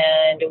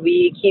 and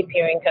we keep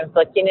hearing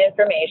conflicting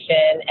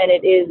information, and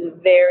it is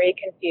very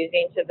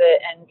confusing to the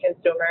end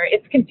consumer.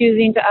 It's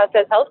confusing to us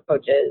as health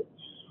coaches.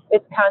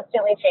 It's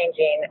constantly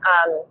changing.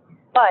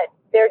 But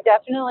there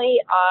definitely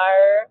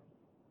are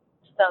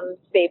some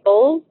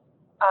staples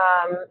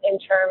in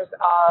terms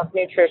of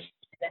nutrition,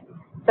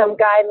 some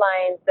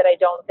guidelines that I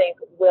don't think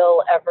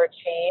will ever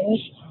change.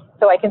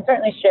 So I can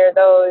certainly share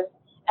those.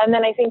 And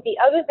then I think the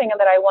other thing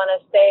that I want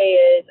to say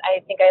is, I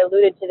think I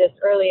alluded to this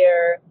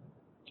earlier,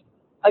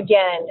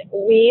 again,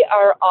 we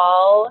are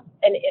all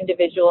an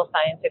individual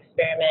science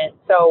experiment.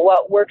 So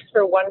what works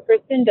for one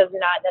person does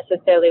not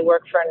necessarily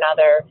work for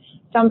another.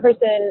 Some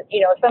person,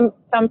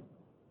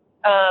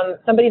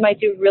 somebody might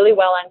do really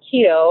well on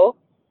keto,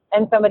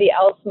 and somebody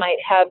else might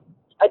have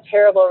a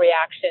terrible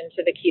reaction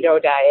to the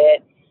keto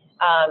diet.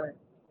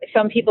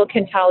 Some people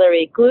can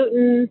tolerate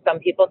gluten. Some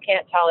people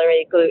can't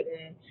tolerate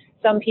gluten.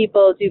 Some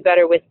people do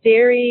better with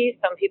dairy.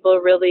 Some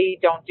people really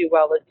don't do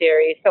well with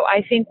dairy. So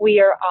I think we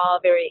are all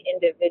very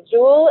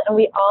individual, and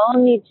we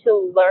all need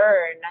to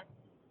learn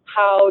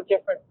how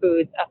different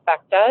foods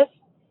affect us.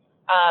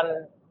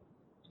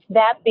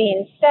 That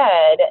being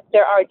said,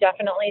 there are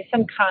definitely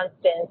some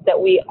constants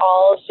that we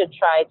all should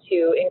try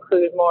to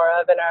include more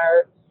of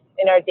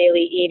in our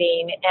daily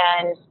eating.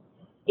 And,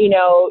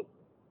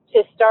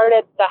 to start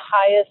at the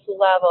highest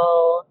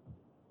level,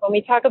 when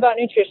we talk about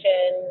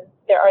nutrition,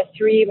 there are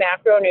 3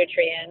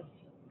 macronutrients: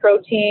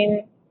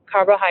 protein,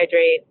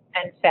 carbohydrate,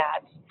 and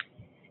fat.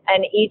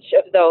 And each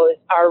of those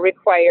are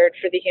required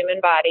for the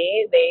human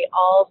body. They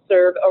all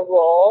serve a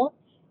role.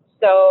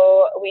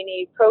 So we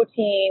need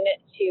protein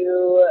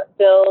to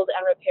build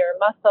and repair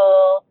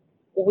muscle.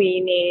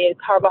 We need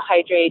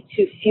carbohydrate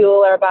to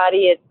fuel our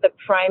body. It's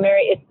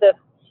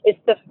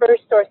the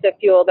first source of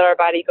fuel that our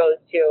body goes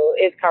to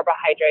is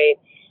carbohydrate.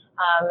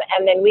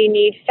 And then we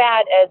need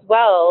fat as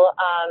well.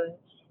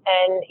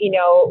 And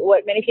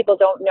what many people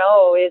don't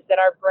know is that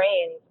our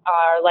brains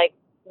are like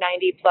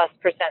 90+%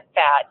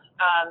 fat.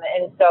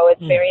 And so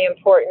it's very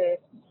important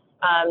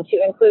to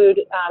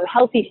include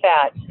healthy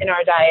fats in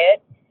our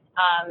diet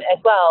as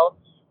well.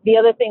 The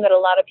other thing that a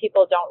lot of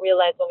people don't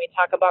realize when we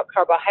talk about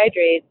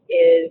carbohydrates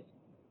is,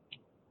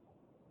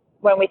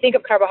 when we think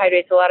of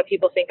carbohydrates, a lot of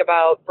people think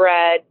about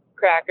bread,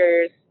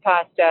 crackers,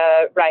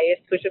 pasta,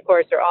 rice, which of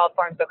course are all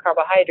forms of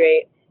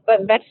carbohydrate,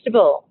 but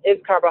vegetable is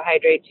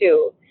carbohydrate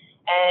too.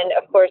 And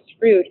of course,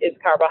 fruit is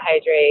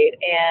carbohydrate.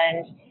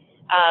 And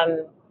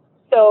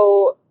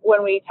so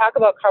when we talk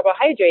about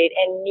carbohydrate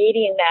and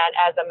needing that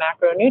as a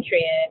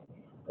macronutrient,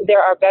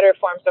 there are better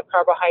forms of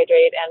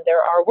carbohydrate and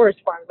there are worse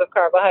forms of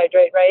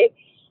carbohydrate, right?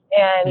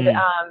 And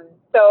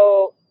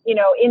so,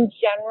 in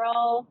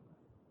general,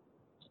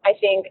 I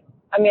think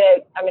I'm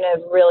gonna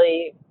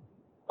really,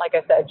 like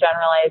I said,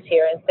 generalize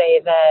here and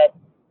say that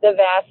the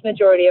vast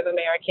majority of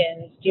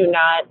Americans do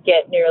not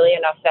get nearly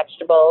enough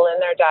vegetable in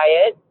their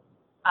diet.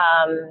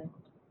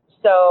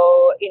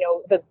 So,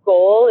 the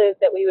goal is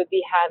that we would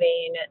be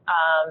having,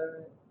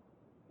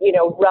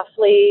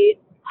 roughly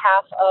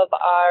half of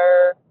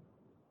our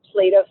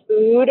plate of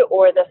food,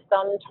 or the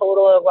sum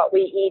total of what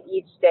we eat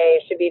each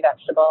day, should be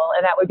vegetable,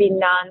 and that would be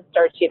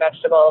non-starchy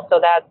vegetable. So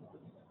that's,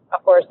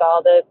 of course,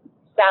 all the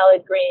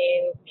salad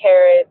greens,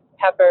 carrots,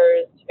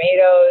 peppers,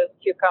 tomatoes,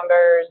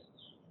 cucumbers,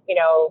 you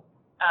know,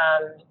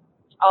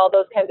 all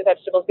those kinds of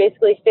vegetables.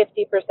 Basically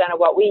 50% of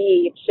what we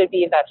eat should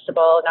be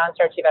vegetable,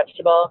 non-starchy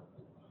vegetable.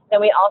 Then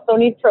we also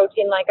need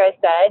protein, like I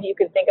said. You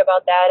could think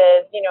about that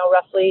as,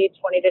 roughly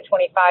 20 to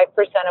 25%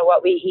 of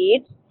what we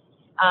eat.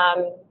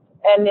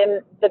 And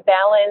then the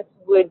balance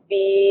would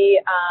be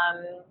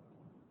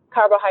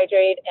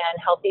carbohydrate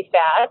and healthy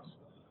fat.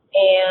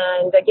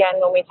 And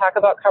again, when we talk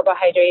about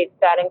carbohydrates,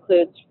 that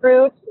includes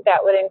fruit, that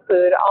would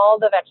include all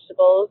the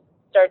vegetables,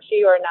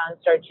 starchy or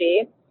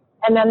non-starchy.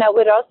 And then that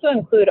would also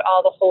include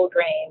all the whole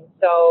grains.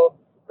 So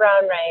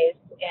brown rice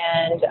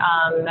and,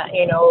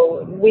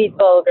 wheat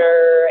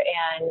bulgur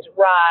and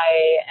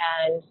rye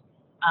and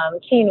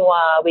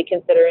quinoa we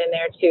consider in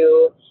there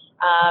too.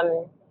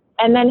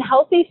 And then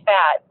healthy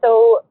fat.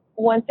 So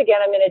once again,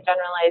 I'm going to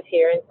generalize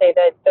here and say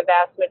that the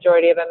vast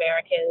majority of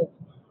Americans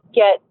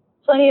get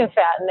plenty of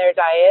fat in their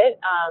diet,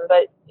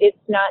 but it's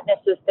not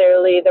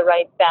necessarily the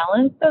right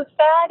balance of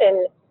fat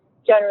and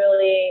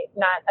generally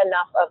not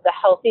enough of the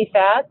healthy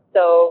fats.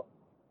 So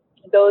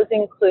those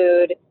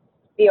include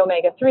the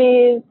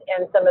omega-3s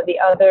and some of the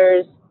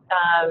others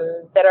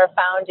that are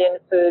found in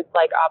foods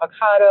like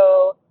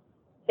avocado,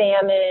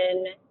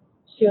 salmon,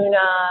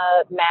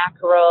 tuna,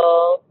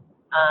 mackerel,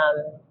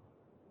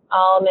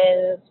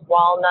 almonds,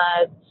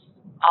 walnuts,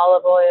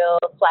 olive oil,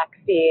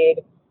 flaxseed.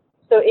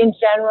 So in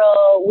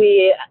general,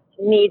 we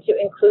need to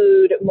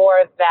include more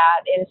of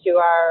that into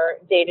our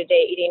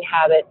day-to-day eating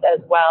habits as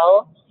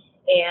well.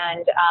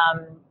 And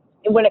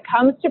when it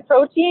comes to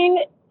protein,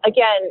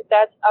 again,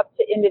 that's up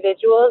to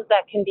individuals.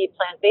 That can be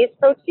plant-based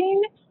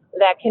protein,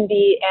 that can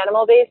be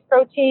animal-based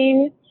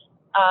protein.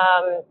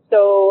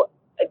 So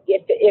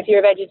if you're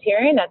a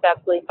vegetarian, that's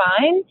absolutely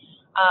fine.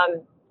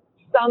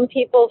 Some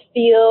people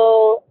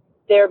feel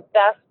their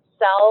best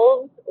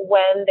selves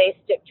when they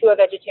stick to a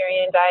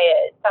vegetarian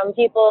diet. Some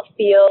people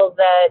feel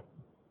that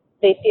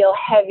they feel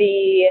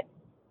heavy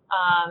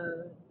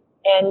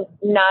and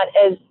not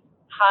as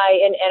high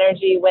in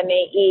energy when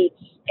they eat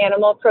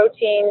animal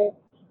protein.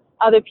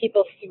 Other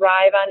people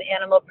thrive on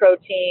animal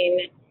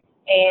protein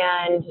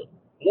and,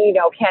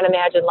 can't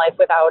imagine life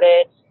without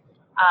it.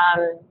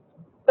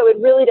 So it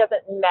really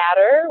doesn't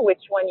matter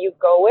which one you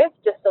go with,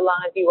 just so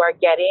long as you are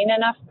getting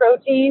enough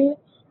protein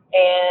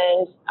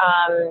and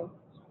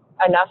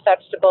enough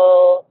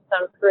vegetable,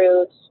 some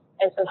fruit,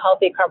 and some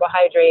healthy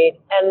carbohydrate.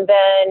 And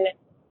then,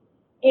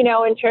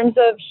 in terms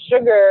of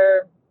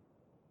sugar,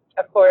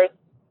 of course,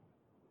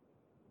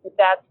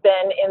 that's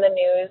been in the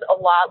news a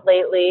lot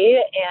lately.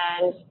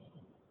 And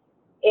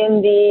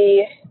in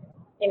the,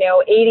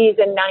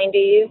 80s and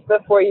 90s,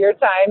 before your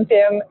time,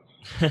 Tim,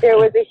 there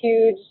was a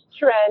huge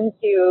trend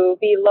to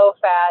be low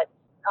fat,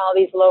 all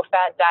these low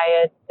fat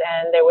diets.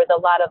 And there was a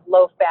lot of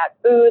low fat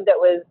food that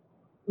was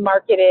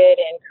marketed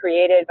and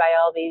created by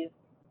all these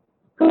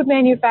food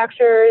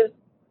manufacturers.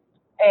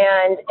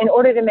 And in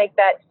order to make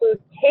that food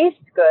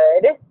taste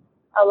good,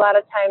 a lot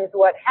of times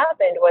what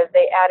happened was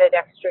they added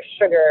extra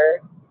sugar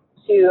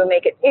to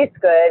make it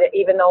taste good,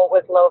 even though it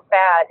was low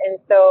fat. And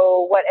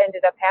so what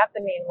ended up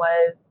happening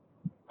was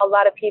a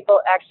lot of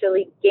people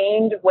actually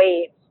gained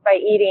weight by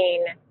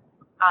eating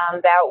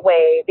that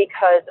way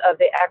because of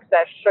the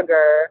excess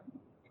sugar.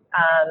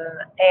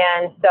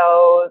 And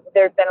so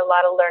there's been a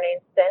lot of learning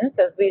since.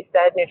 As we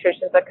said,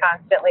 nutrition is a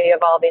constantly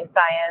evolving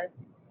science.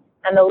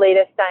 And the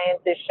latest science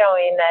is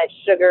showing that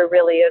sugar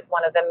really is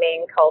one of the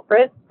main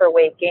culprits for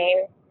weight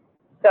gain.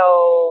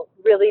 So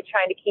really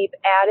trying to keep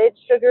added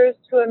sugars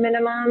to a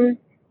minimum.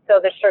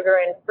 So the sugar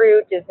in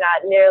fruit is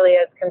not nearly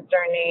as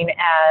concerning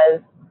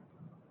as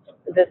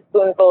the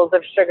spoonfuls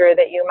of sugar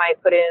that you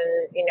might put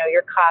in,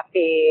 your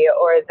coffee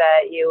or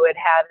that you would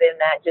have in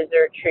that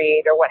dessert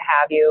treat or what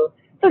have you.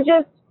 So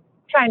just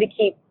trying to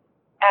keep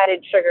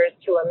added sugars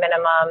to a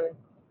minimum,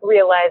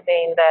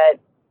 realizing that,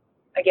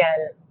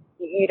 again,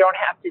 you don't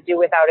have to do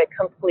without it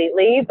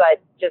completely, but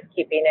just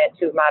keeping it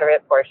to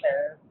moderate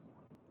portions.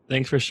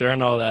 Thanks for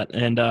sharing all that.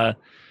 And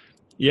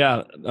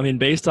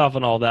based off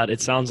on all that,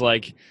 it sounds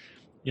like,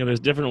 there's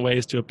different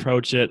ways to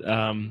approach it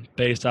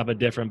based off of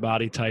different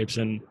body types.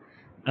 And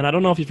I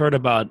don't know if you've heard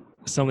about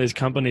some of these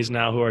companies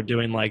now who are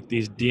doing like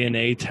these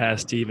DNA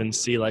tests to even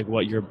see like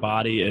what your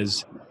body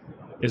is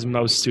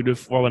most suited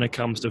for when it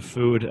comes to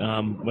food,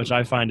 which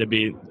I find to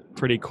be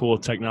pretty cool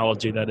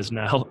technology that is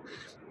now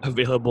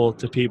available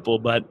to people.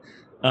 But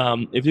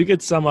if you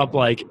could sum up,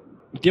 like,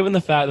 given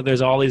the fact that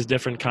there's all these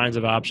different kinds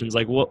of options,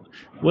 like what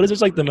is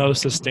just like the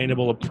most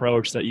sustainable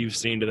approach that you've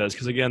seen to this?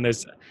 Because again,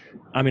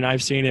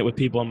 I've seen it with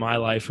people in my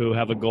life who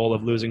have a goal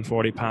of losing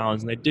 40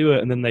 pounds and they do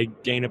it and then they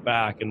gain it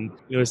back. And,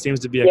 it seems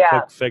to be a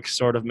quick fix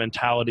sort of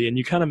mentality. And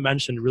you kind of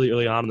mentioned really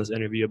early on in this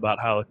interview about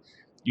how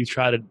you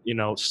try to,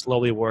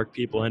 slowly work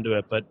people into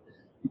it. But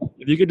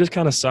if you could just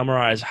kind of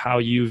summarize how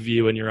you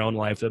view in your own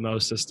life the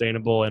most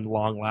sustainable and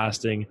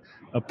long-lasting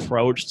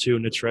approach to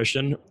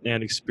nutrition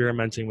and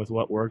experimenting with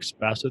what works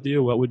best with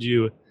you, what would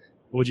you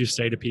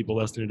say to people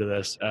listening to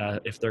this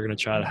if they're going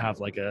to try to have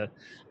like a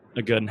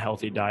good and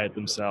healthy diet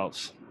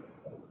themselves?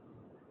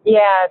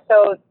 Yeah,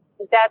 so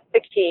that's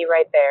the key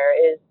right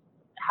there, is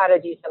how to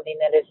do something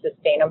that is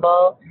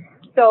sustainable.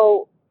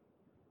 So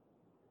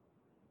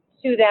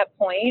to that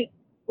point,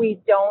 we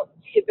don't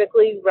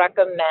typically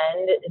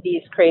recommend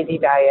these crazy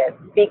diets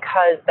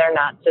because they're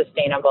not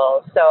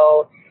sustainable.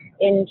 So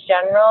in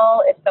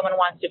general, if someone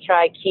wants to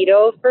try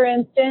keto, for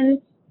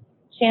instance,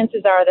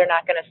 chances are they're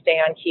not going to stay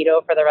on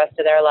keto for the rest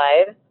of their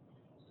lives.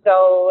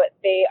 So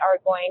they are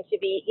going to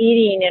be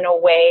eating in a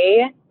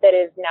way that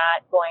is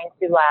not going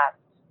to last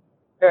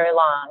very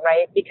long,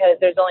 right? Because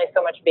there's only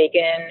so much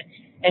bacon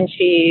and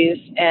cheese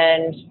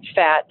and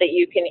fat that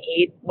you can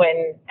eat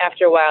when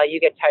after a while you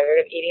get tired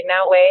of eating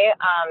that way.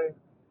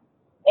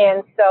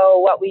 And so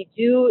what we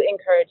do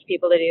encourage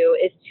people to do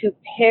is to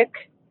pick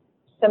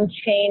some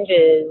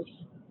changes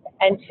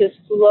and to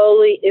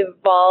slowly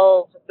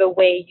evolve the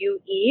way you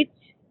eat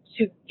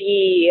to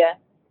be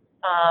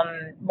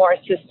more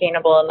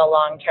sustainable in the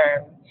long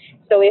term.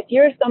 So if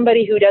you're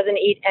somebody who doesn't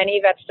eat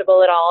any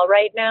vegetable at all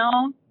right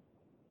now,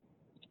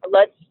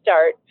 let's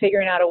start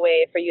figuring out a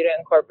way for you to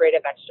incorporate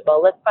a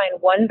vegetable. Let's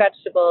find one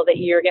vegetable that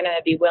you're going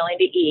to be willing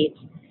to eat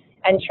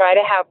and try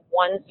to have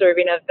one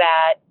serving of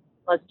that.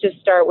 Let's just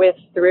start with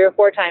 3 or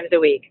 4 times a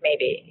week,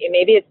 maybe.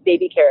 Maybe it's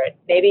baby carrots.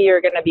 Maybe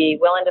you're going to be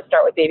willing to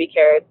start with baby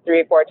carrots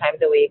 3 or 4 times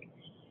a week.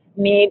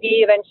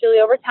 Maybe eventually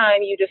over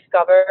time you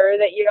discover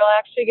that you're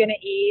actually going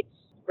to eat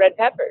red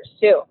peppers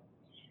too.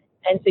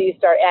 And so you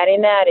start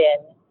adding that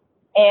in.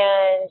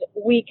 And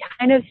we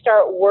kind of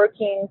start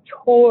working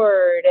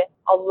toward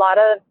a lot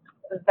of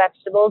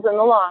vegetables in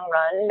the long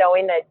run,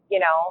 knowing that, you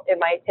know, it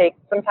might take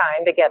some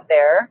time to get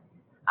there.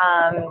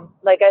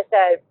 Like I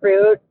said,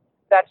 fruit,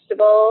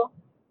 vegetable,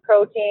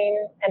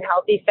 protein, and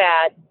healthy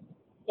fat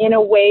in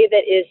a way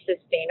that is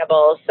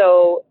sustainable.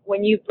 So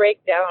when you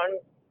break down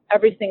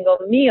every single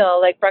meal,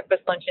 like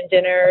breakfast, lunch, and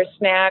dinner,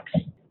 snacks,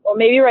 well,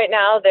 maybe right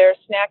now they're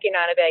snacking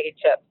on a bag of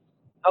chips.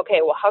 Okay,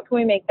 well, how can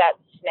we make that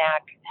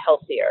snack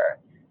healthier?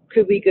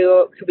 Could we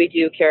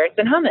do carrots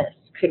and hummus?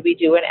 Could we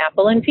do an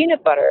apple and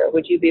peanut butter?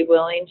 Would you be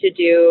willing to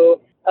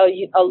do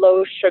a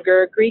low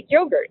sugar Greek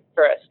yogurt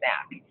for a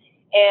snack?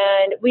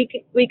 And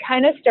we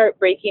kind of start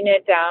breaking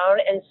it down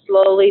and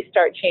slowly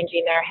start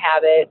changing their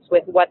habits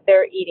with what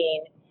they're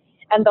eating.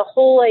 And the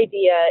whole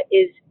idea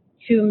is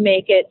to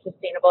make it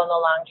sustainable in the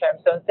long term.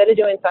 So instead of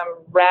doing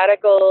some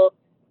radical,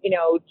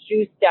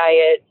 juice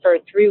diet for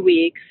 3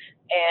 weeks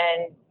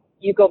and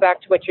you go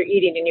back to what you're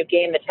eating and you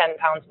gain the 10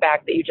 pounds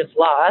back that you just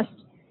lost,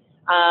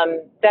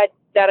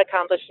 that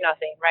accomplished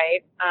nothing,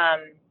 right?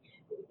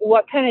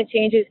 What kind of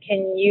changes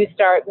can you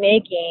start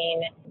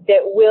making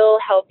that will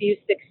help you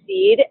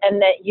succeed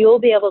and that you'll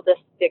be able to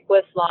stick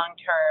with long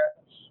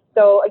term?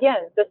 So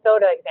again, the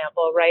soda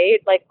example, right?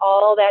 Like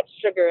all that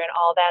sugar and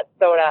all that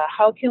soda,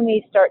 how can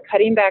we start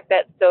cutting back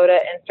that soda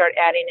and start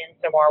adding in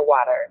some more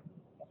water?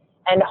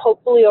 And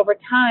hopefully over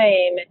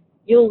time,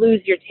 you'll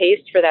lose your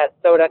taste for that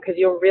soda because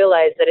you'll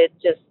realize that it's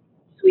just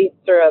sweet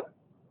syrup,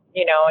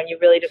 and you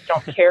really just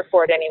don't care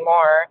for it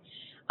anymore.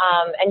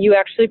 And you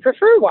actually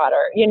prefer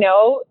water,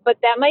 but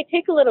that might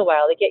take a little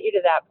while to get you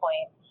to that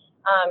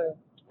point.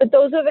 But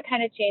those are the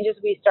kind of changes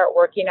we start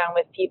working on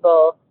with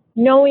people,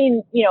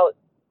 knowing,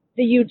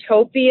 the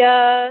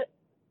utopia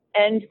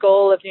end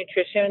goal of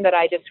nutrition that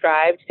I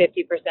described,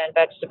 50%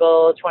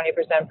 vegetable,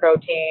 20%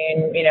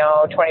 protein,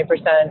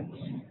 20%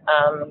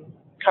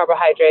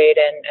 carbohydrate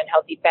and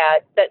healthy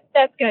fat,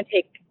 that's going to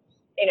take,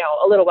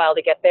 a little while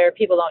to get there.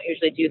 People don't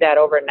usually do that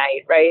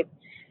overnight, right?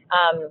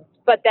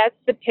 But that's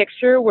the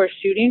picture we're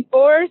shooting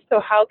for. So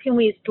how can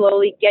we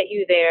slowly get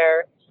you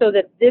there so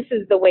that this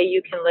is the way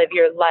you can live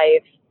your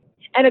life?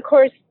 And of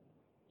course,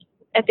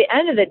 at the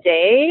end of the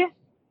day,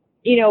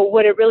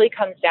 what it really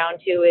comes down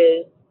to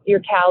is your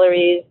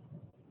calories,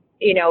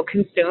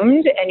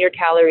 consumed and your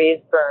calories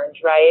burned,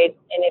 right?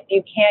 And if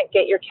you can't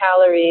get your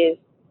calories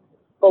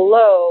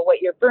below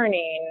what you're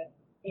burning,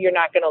 you're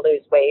not going to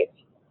lose weight.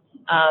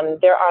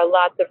 There are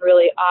lots of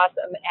really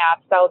awesome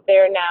apps out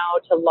there now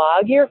to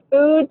log your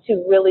food,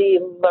 to really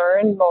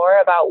learn more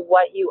about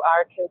what you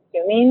are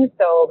consuming.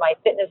 So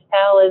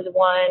MyFitnessPal is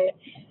one,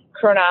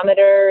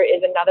 Chronometer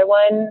is another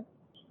one.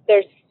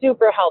 They're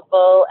super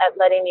helpful at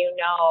letting you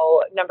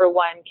know, number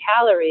one,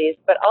 calories,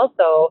 but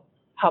also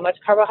how much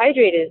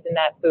carbohydrate is in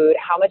that food,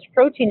 how much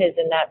protein is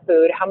in that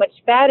food, how much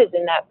fat is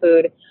in that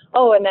food.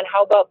 Oh, and then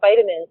how about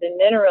vitamins and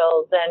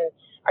minerals, and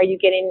are you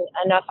getting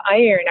enough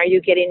iron? Are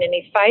you getting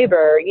any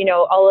fiber?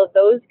 All of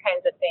those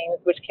kinds of things,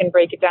 which can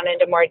break it down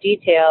into more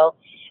detail.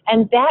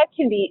 And that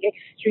can be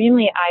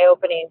extremely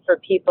eye-opening for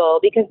people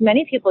because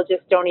many people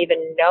just don't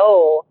even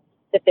know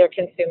that they're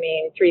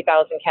consuming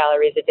 3,000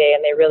 calories a day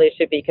and they really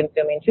should be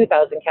consuming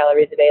 2,000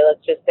 calories a day,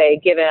 let's just say,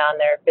 given on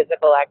their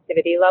physical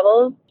activity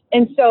levels.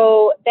 And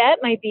so that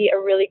might be a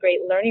really great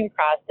learning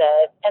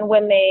process. And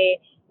when they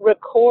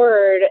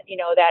record,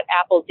 that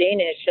apple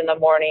Danish in the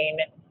morning,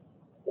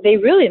 they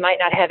really might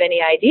not have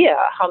any idea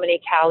how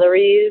many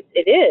calories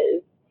it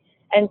is.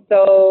 And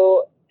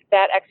so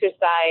that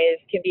exercise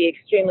can be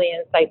extremely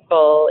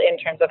insightful in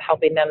terms of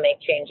helping them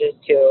make changes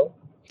too.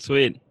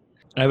 Sweet.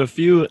 I have a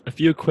few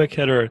quick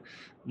hitter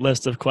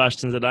list of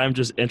questions that I'm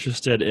just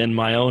interested in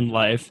my own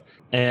life.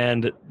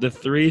 And the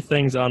three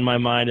things on my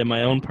mind in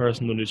my own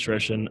personal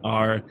nutrition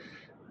are: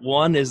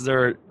 one, is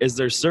there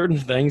certain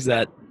things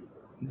that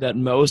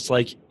most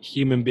like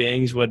human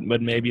beings would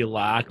maybe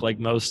lack? Like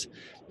most,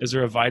 is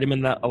there a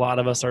vitamin that a lot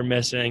of us are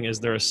missing? Is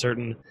there a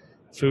certain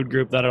food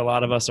group that a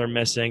lot of us are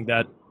missing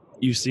that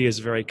you see is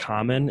very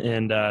common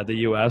in the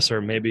US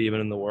or maybe even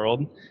in the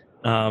world?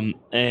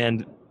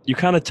 And you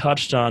kind of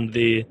touched on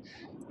the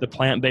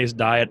plant-based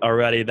diet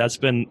already.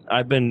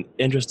 I've been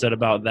interested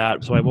about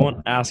that, so I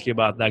won't ask you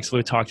about that because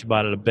we talked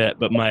about it a bit.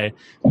 But my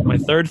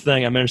third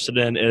thing I'm interested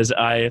in is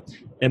I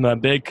am a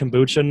big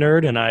kombucha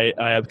nerd, and I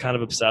am kind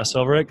of obsessed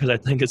over it because I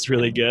think it's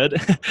really good.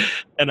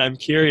 And I'm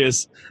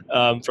curious,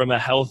 from a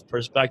health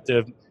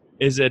perspective,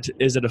 is it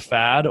a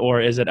fad,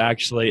 or is it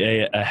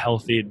actually a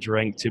healthy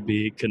drink to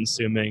be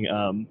consuming?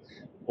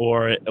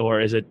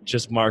 Or is it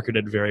just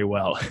marketed very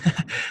well?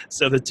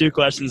 So the two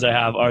questions I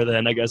have are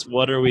then, I guess,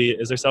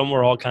 is there something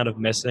we're all kind of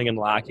missing and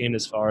lacking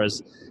as far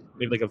as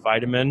maybe like a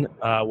vitamin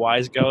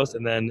wise goes?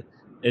 And then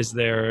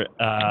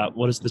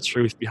what is the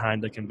truth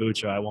behind the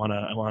kombucha? I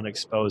wanna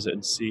expose it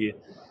and see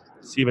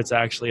if it's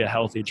actually a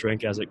healthy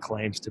drink as it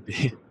claims to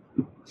be.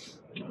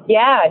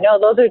 Yeah, no,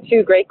 those are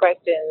two great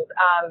questions.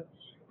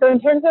 So in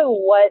terms of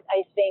what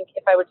I think,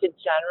 if I were to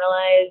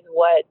generalize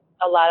what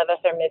a lot of us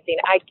are missing,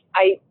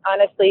 I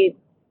honestly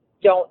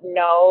don't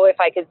know if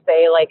I could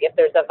say like if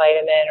there's a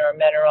vitamin or a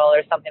mineral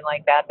or something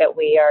like that that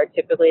we are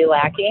typically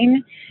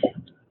lacking.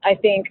 I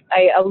think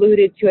I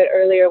alluded to it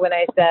earlier when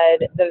I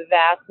said the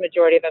vast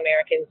majority of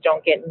Americans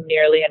don't get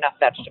nearly enough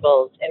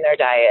vegetables in their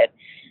diet.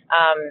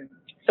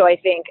 So I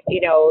think,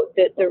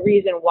 the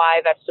reason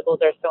why vegetables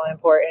are so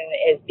important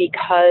is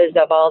because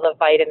of all the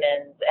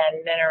vitamins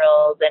and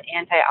minerals and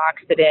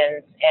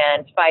antioxidants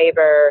and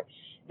fiber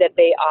that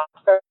they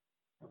offer.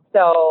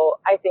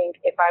 So I think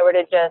if I were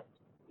to just,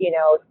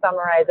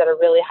 summarize at a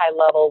really high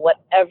level, what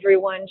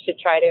everyone should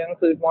try to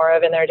include more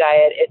of in their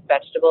diet is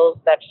vegetables,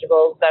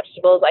 vegetables,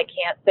 vegetables. I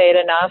can't say it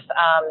enough.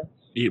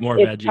 Eat more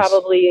it's veggies.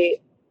 Probably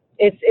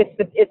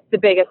it's the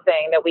biggest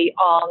thing that we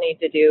all need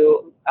to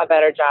do a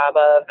better job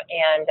of.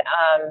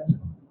 And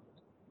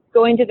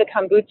going to the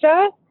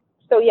kombucha.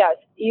 So yes,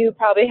 you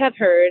probably have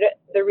heard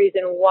the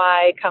reason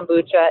why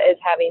kombucha is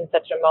having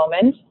such a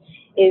moment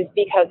is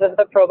because of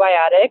the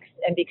probiotics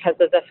and because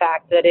of the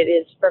fact that it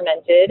is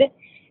fermented.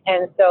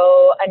 And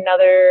so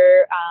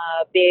another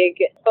big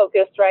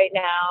focus right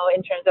now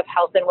in terms of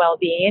health and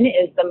well-being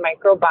is the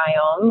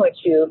microbiome, which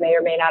you may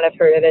or may not have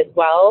heard of as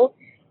well.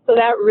 So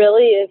that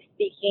really is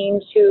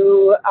speaking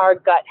to our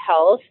gut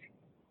health.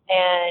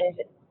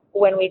 And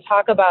when we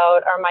talk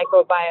about our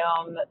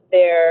microbiome,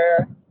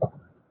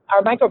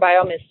 our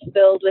microbiome is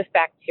filled with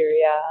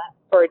bacteria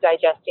for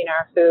digesting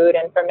our food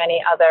and for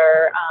many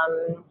other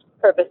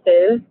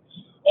purposes.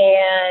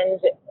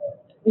 And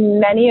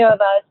many of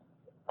us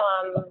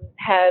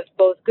have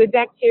both good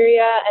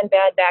bacteria and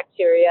bad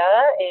bacteria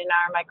in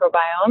our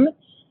microbiome.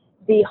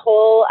 The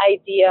whole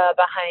idea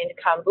behind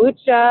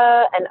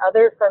kombucha and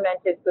other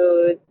fermented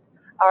foods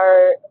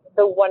are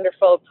the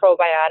wonderful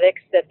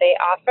probiotics that they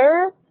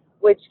offer,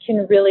 which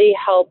can really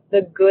help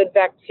the good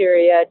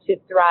bacteria to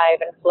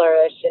thrive and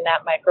flourish in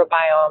that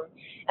microbiome.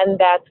 And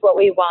that's what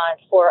we want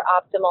for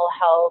optimal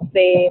health.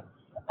 They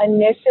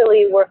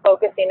initially were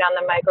focusing on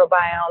the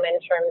microbiome in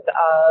terms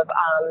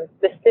of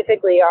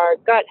specifically our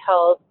gut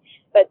health,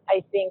 but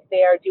I think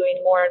they are doing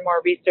more and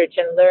more research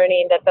and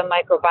learning that the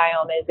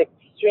microbiome is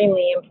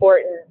extremely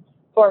important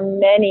for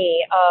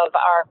many of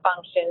our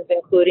functions,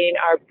 including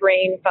our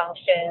brain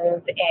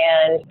functions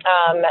and,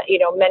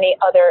 many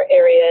other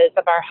areas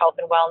of our health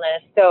and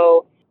wellness.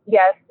 So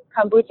yes,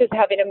 kombucha is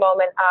having a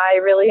moment. I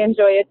really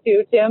enjoy it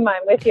too, Tim.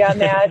 I'm with you on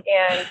that.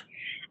 And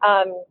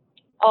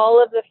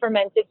all of the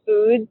fermented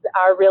foods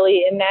are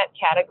really in that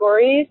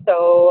category.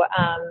 So,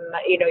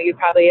 you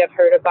probably have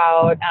heard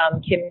about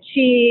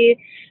kimchi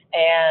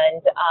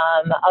and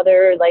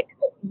other like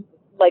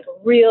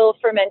real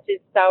fermented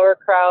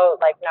sauerkraut,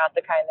 like not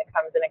the kind that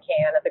comes in a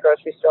can at the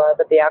grocery store,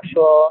 but the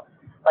actual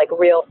like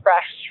real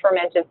fresh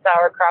fermented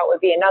sauerkraut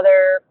would be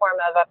another form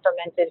of a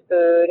fermented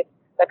food.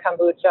 The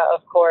kombucha,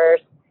 of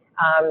course.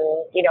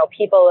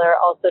 People are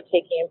also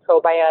taking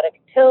probiotic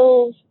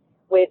pills,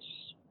 which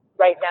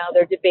right now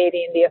they're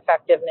debating the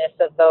effectiveness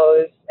of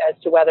those as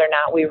to whether or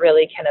not we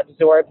really can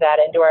absorb that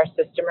into our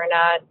system or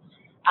not.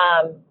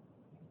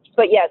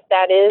 But yes,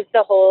 that is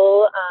the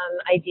whole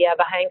idea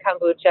behind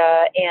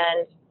kombucha,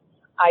 and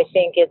I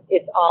think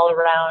it's all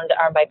around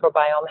our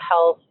microbiome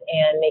health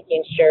and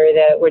making sure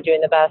that we're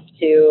doing the best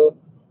to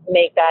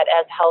make that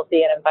as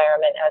healthy an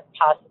environment as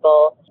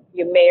possible.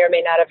 You may or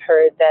may not have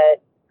heard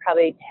that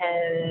probably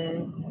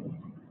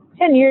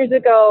 10 years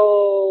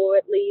ago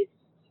at least,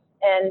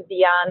 and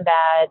beyond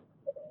that,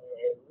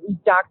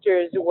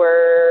 doctors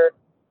were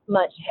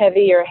much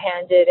heavier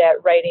handed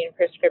at writing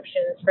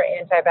prescriptions for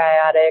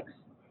antibiotics.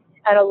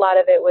 And a lot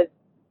of it was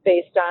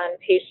based on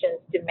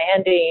patients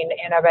demanding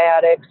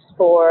antibiotics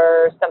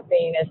for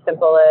something as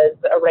simple as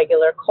a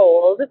regular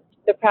cold.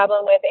 The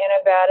problem with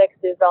antibiotics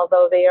is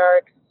although they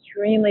are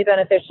extremely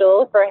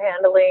beneficial for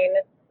handling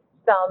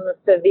some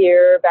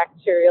severe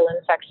bacterial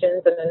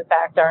infections, and in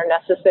fact are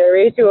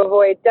necessary to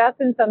avoid death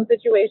in some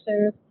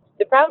situations.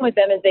 The problem with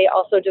them is they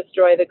also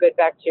destroy the good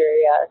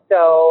bacteria.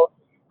 So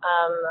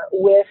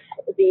with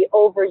the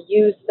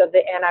overuse of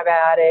the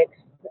antibiotics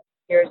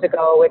years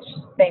ago, which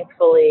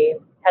thankfully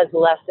has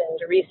lessened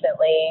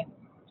recently,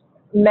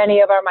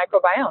 many of our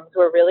microbiomes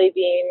were really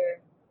being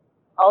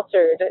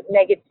altered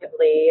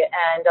negatively,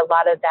 and a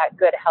lot of that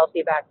good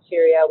healthy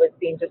bacteria was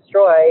being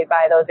destroyed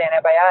by those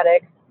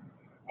antibiotics,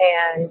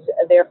 and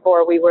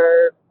therefore we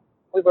were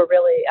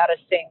really out of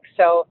sync.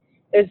 So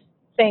there's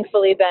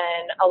thankfully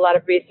been a lot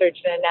of research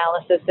and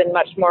analysis and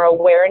much more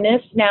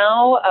awareness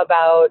now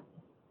about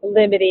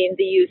limiting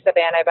the use of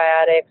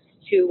antibiotics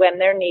to when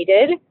they're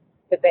needed,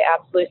 because they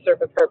absolutely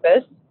serve a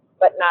purpose,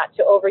 but not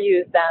to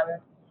overuse them,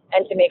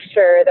 and to make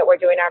sure that we're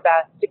doing our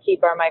best to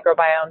keep our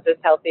microbiomes as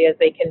healthy as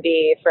they can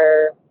be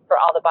for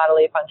all the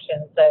bodily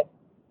functions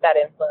that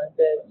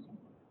influences.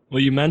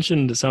 Well, you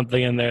mentioned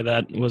something in there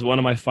that was one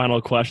of my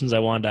final questions I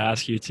wanted to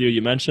ask you too.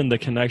 You mentioned the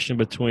connection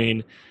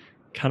between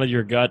kind of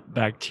your gut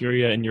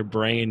bacteria and your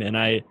brain. And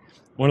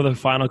one of the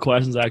final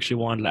questions I actually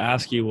wanted to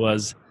ask you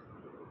was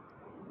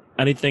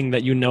anything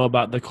that you know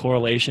about the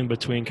correlation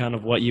between kind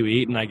of what you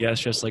eat and I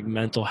guess just like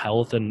mental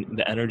health and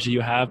the energy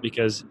you have,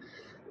 because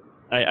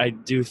I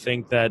do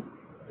think that,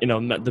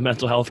 the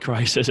mental health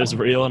crisis is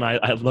real, and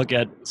I look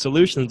at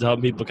solutions to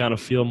help people kind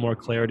of feel more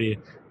clarity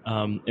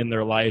in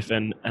their life.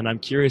 And I'm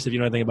curious if you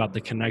know anything about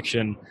the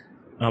connection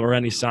or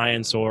any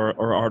science or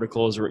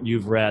articles or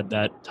you've read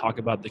that talk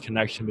about the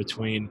connection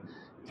between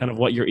kind of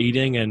what you're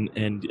eating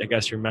and I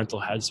guess your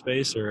mental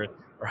headspace or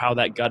how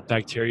that gut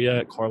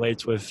bacteria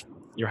correlates with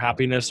your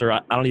happiness, or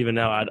I don't even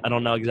know. I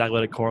don't know exactly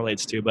what it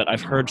correlates to, but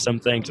I've heard some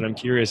things and I'm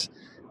curious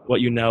what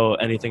you know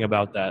anything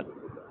about that.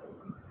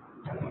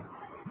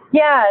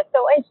 Yeah, so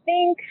I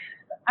think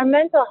our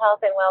mental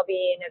health and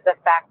well-being is a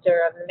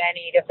factor of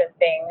many different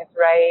things,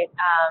 right?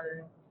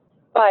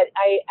 But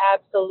I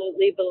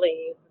absolutely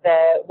believe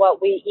that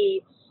what we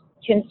eat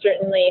can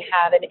certainly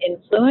have an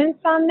influence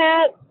on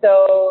that.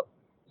 So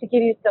to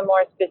give you some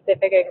more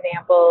specific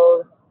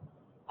examples,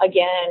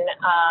 again,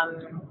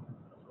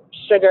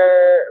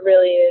 sugar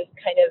really is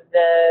kind of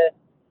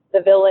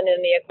the villain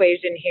in the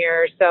equation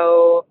here.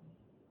 So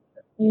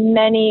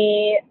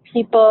many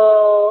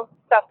people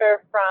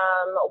suffer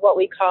from what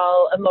we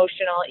call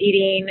emotional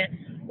eating,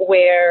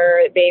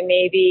 where they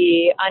may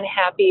be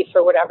unhappy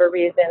for whatever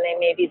reason. They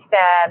may be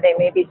sad, they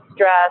may be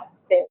stressed,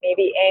 they may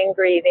be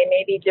angry, they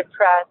may be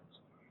depressed.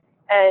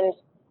 And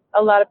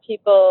a lot of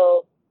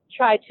people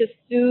try to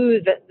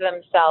soothe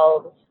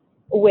themselves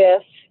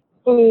with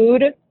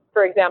food,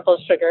 for example,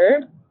 sugar,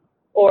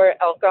 or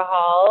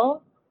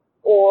alcohol,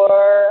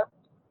 or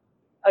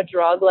a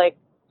drug like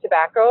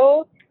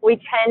tobacco. We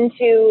tend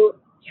to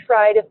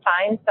try to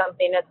find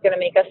something that's going to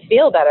make us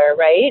feel better,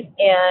 right?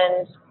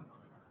 And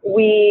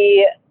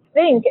we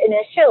think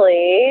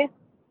initially,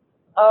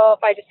 oh,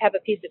 if I just have a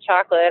piece of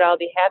chocolate, I'll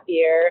be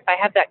happier. If I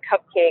have that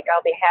cupcake,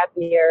 I'll be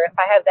happier. If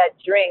I have that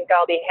drink,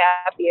 I'll be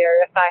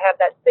happier. If I have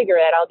that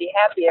cigarette, I'll be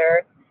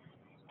happier.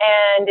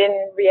 And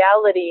in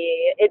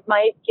reality, it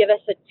might give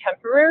us a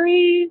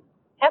temporary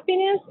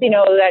happiness.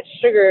 That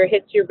sugar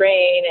hits your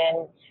brain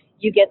and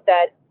you get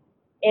that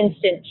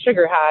instant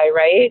sugar high,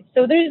 right?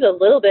 So there's a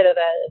little bit of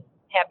a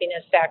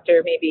happiness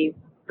factor, maybe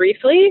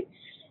briefly.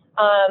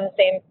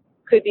 Same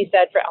could be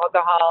said for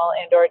alcohol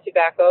and or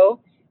tobacco.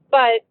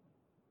 But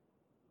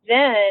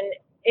then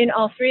in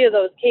all three of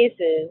those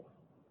cases,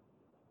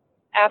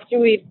 after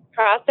we've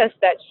processed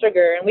that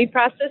sugar, and we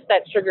process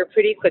that sugar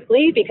pretty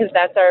quickly because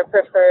that's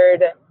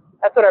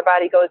what our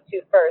body goes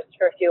to first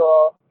for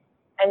fuel.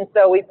 And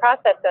so we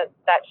process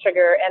that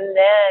sugar, and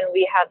then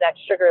we have that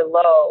sugar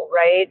low,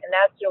 right? And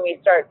that's when we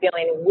start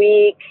feeling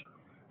weak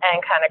and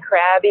kind of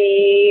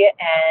crabby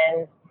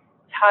and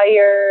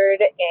tired,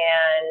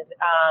 and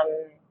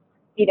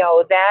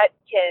that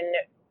can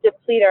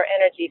deplete our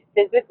energy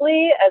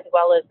physically as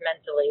well as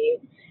mentally.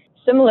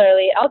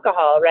 Similarly,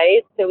 alcohol,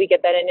 right? So we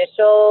get that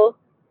initial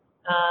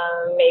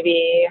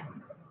maybe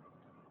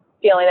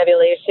feeling of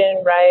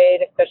elation, right?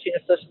 Especially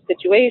in a social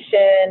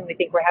situation, we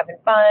think we're having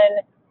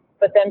fun.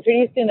 But then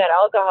pretty soon that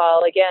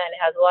alcohol, again,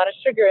 has a lot of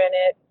sugar in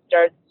it.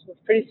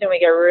 Pretty soon we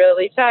get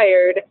really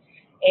tired.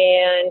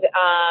 And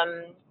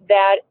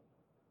that,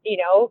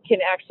 can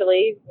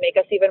actually make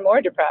us even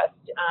more depressed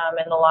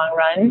in the long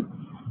run.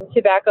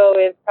 Tobacco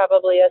is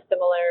probably a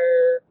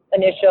similar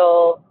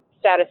initial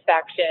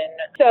satisfaction.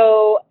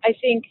 So I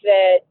think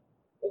that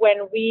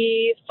when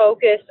we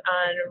focus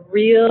on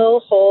real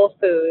whole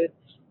foods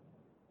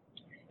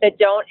that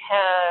don't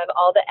have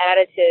all the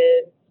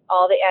additives,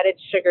 all the added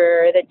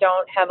sugar, that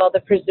don't have all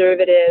the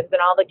preservatives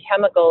and all the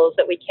chemicals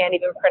that we can't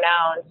even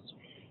pronounce,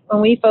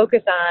 when we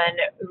focus on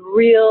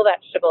real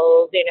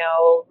vegetables,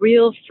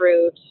 real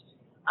fruit,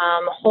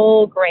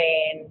 whole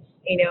grains,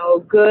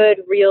 good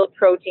real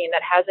protein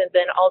that hasn't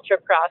been ultra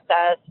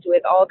processed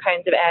with all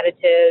kinds of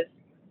additives,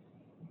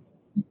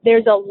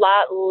 there's a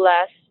lot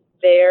less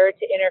there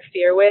to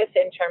interfere with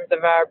in terms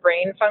of our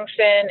brain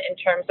function, in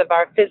terms of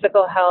our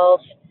physical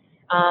health.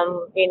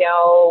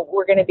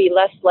 We're going to be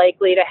less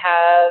likely to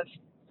have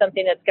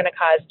something that's going to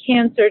cause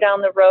cancer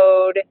down the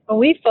road. When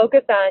we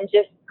focus on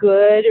just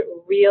good,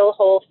 real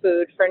whole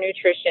food for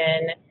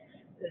nutrition,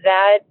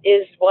 that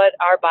is what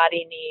our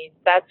body needs.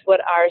 That's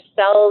what our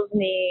cells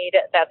need.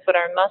 That's what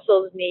our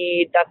muscles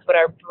need. That's what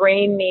our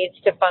brain needs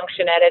to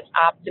function at its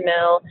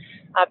optimal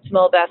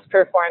best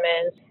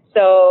performance.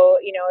 So,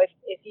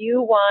 if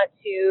you want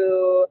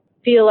to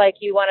feel like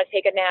you want to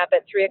take a nap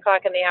at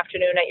 3:00 in the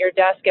afternoon at your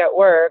desk at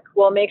work,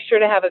 well, make sure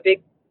to have a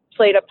big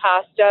plate of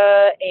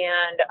pasta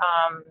and,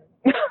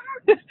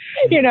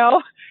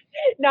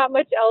 not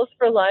much else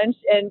for lunch.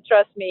 And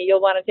trust me,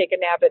 you'll want to take a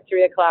nap at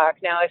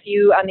 3:00. Now, if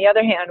you, on the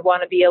other hand,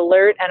 want to be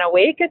alert and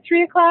awake at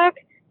 3:00,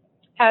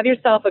 have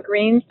yourself a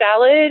green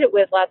salad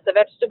with lots of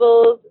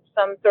vegetables,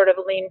 some sort of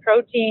lean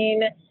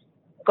protein,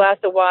 glass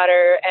of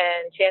water,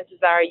 and chances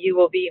are you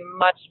will be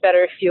much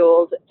better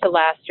fueled to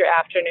last your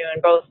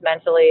afternoon, both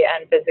mentally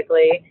and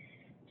physically.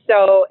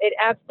 So it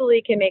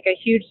absolutely can make a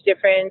huge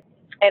difference.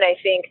 And I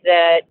think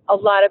that a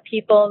lot of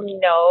people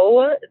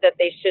know that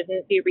they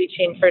shouldn't be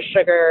reaching for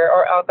sugar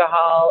or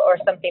alcohol or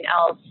something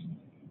else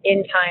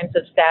in times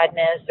of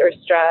sadness or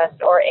stress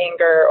or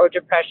anger or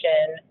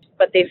depression,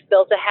 but they've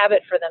built a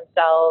habit for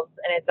themselves,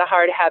 and it's a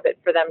hard habit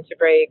for them to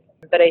break.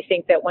 But I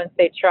think that once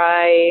they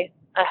try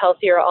a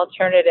healthier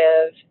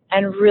alternative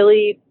and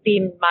really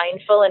be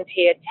mindful and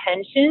pay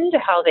attention to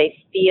how they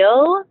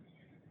feel,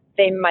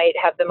 they might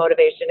have the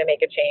motivation to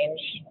make a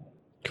change.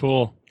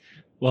 Cool.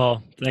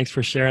 Well, thanks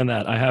for sharing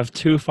that. I have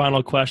two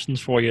final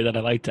questions for you that I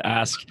like to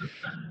ask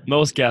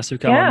most guests who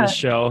come on this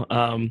show.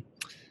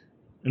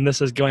 And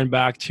this is going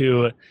back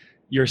to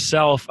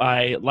yourself.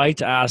 I like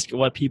to ask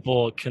what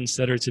people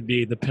consider to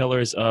be the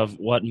pillars of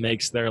what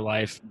makes their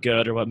life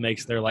good or what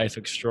makes their life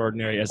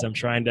extraordinary, as I'm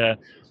trying to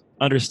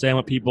understand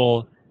what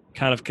people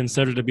kind of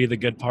consider to be the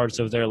good parts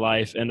of their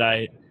life. And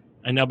I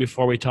know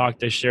before we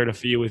talked, I shared a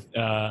few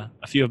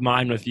of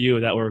mine with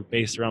you that were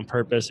based around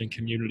purpose and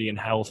community and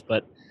health.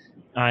 But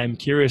I'm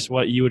curious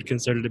what you would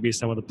consider to be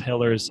some of the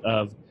pillars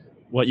of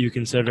what you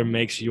consider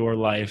makes your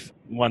life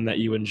one that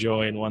you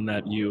enjoy and one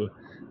that you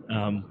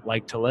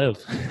like to live.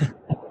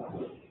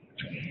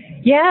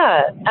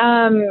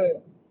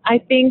 I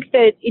think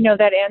that,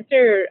 that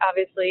answer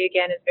obviously,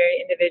 again, is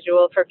very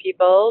individual for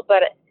people.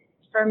 But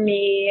for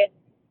me,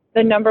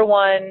 the number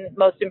one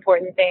most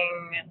important thing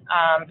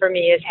for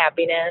me is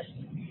happiness.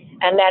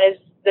 And that is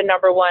the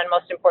number one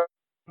most important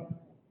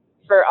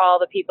for all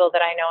the people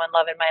that I know and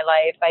love in my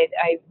life.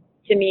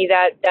 To me,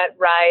 that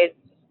rides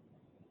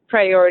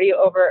priority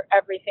over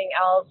everything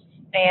else.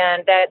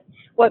 And that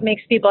what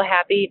makes people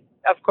happy,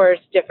 of course,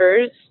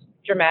 differs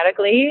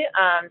dramatically.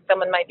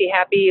 Someone might be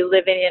happy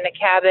living in a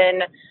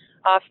cabin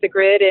off the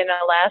grid in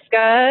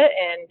Alaska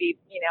and be,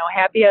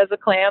 happy as a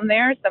clam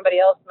there. Somebody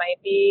else might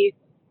be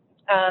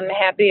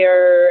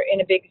happier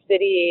in a big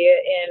city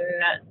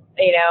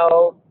in,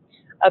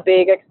 a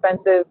big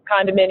expensive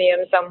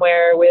condominium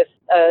somewhere with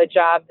a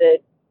job that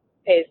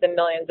pays them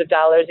millions of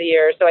dollars a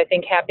year. So I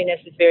think happiness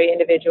is very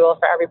individual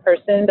for every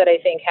person, but I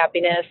think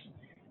happiness,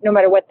 no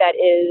matter what that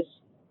is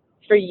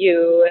for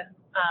you,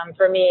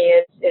 for me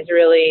is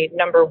really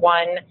number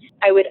one.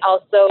 I would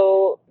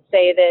also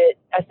say that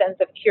a sense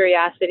of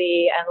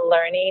curiosity and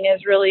learning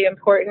is really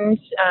important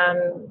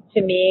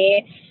to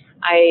me.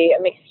 I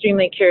am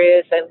extremely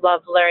curious. I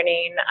love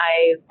learning.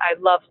 I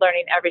love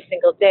learning every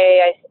single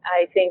day.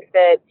 I think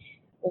that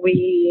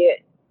we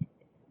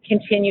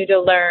continue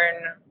to learn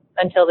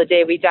until the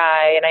day we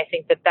die, and I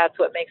think that that's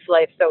what makes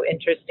life so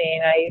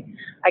interesting.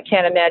 I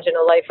can't imagine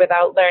a life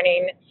without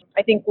learning.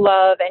 I think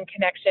love and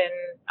connection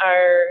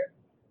are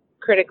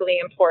critically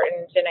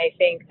important, and I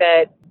think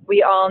that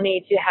we all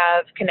need to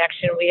have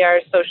connection. We are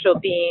social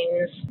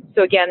beings.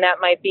 So again, that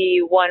might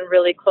be one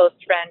really close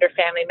friend or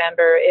family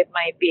member. It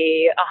might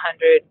be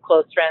 100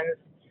 close friends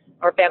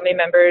or family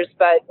members,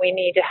 but we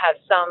need to have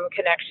some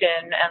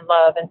connection and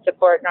love and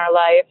support in our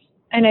life.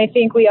 And I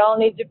think we all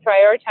need to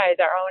prioritize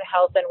our own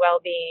health and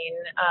well-being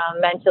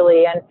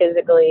mentally and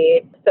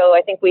physically. So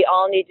I think we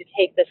all need to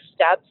take the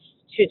steps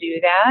to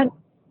do that.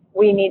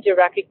 We need to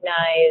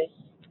recognize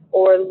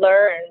or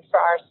learn for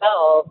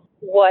ourselves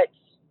what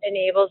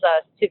enables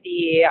us to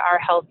be our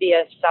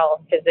healthiest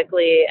self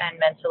physically and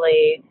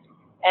mentally,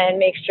 and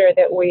make sure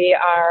that we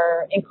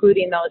are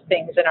including those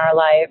things in our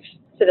life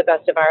to the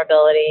best of our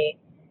ability.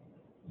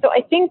 So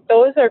I think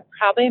those are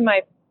probably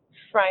my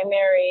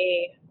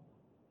primary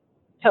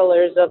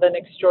pillars of an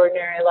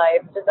extraordinary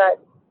life. Does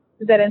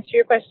that answer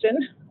your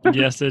question?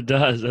 Yes, it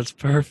does. That's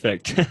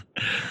perfect.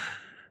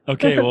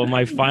 Okay, well,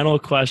 my final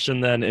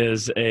question then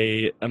is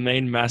a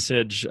main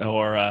message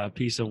or a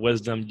piece of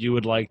wisdom you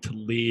would like to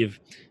leave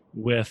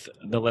with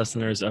the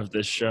listeners of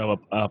this show,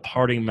 a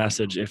parting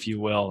message, if you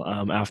will,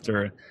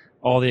 after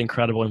all the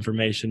incredible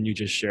information you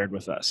just shared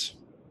with us.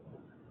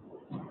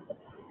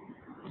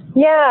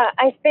 Yeah,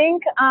 I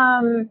think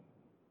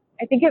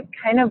it's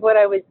kind of what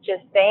I was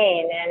just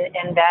saying,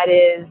 and that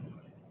is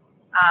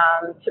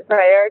to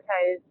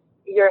prioritize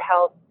your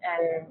health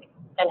and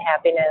and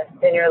happiness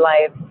in your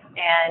life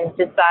and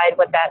decide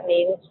what that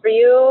means for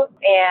you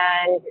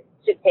and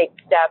to take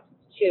steps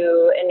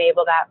to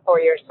enable that for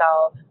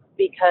yourself,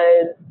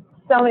 because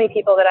so many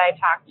people that I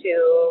talk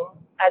to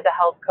as a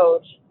health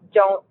coach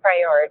don't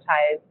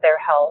prioritize their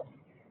health.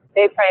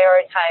 They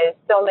prioritize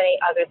so many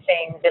other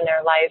things in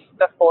their life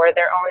before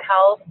their own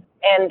health,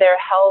 and their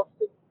health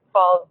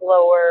falls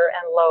lower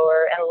and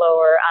lower and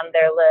lower on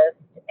their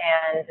list,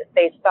 and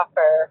they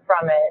suffer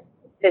from it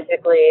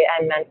physically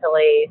and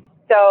mentally.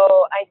 So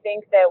I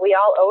think that we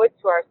all owe it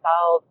to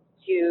ourselves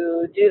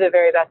to do the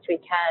very best we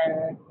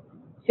can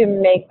to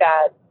make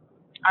that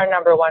our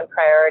number one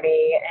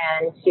priority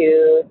and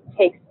to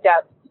take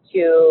steps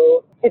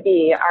to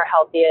be our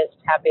healthiest,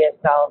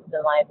 happiest selves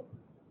in life.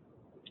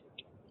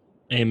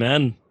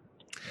 Amen.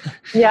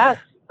 Yes.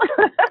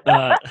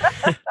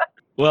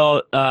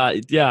 Well,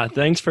 yeah,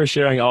 thanks for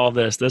sharing all of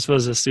this. This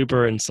was a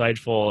super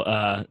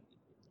insightful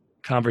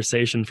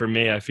conversation for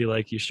me. I feel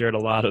like you shared a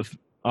lot of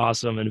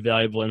awesome and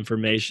valuable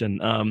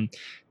information.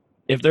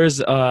 If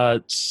there's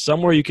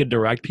somewhere you could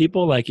direct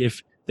people, like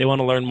if they want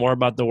to learn more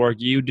about the work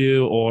you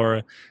do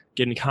or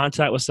get in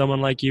contact with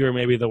someone like you, or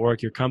maybe the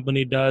work your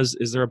company does,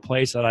 is there a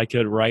place that I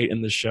could write in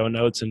the show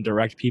notes and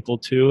direct people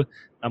to,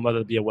 whether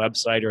it be a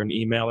website or an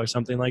email or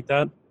something like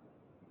that?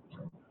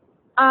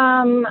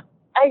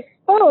 I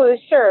suppose,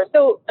 sure.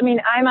 So, I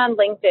mean, I'm on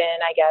LinkedIn,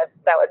 I guess.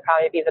 That would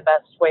probably be the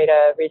best way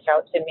to reach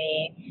out to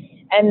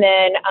me. And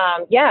then,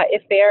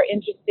 if they are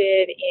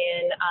interested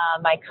in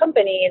my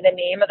company, the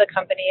name of the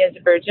company is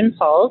Virgin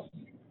Pulse.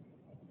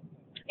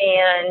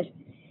 And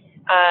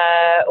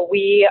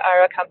we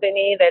are a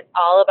company that's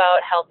all about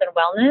health and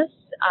wellness.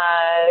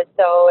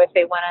 So if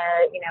they want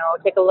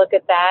to, take a look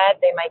at that,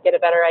 they might get a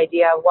better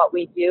idea of what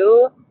we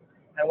do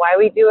and why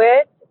we do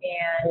it.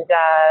 And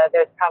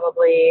there's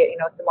probably,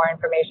 some more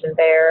information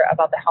there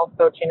about the health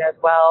coaching as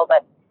well.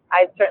 But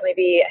I'd certainly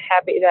be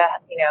happy to,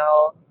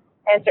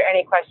 answer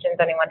any questions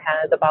anyone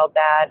has about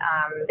that.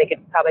 They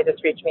could probably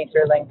just reach me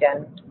through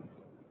LinkedIn.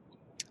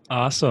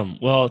 Awesome.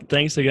 Well,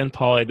 thanks again,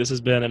 Polly. This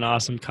has been an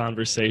awesome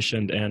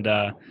conversation, and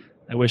I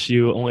wish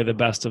you only the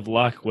best of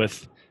luck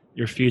with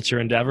your future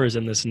endeavors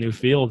in this new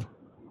field.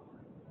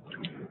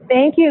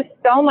 Thank you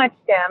so much,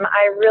 Tim.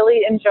 I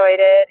really enjoyed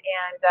it,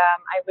 and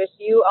I wish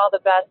you all the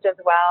best as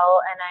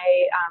well. And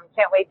I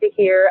can't wait to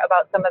hear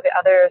about some of the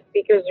other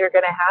speakers you're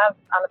going to have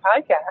on the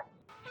podcast.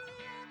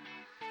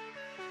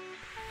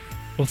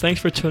 Well,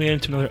 thanks for tuning in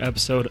to another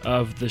episode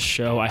of the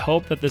show. I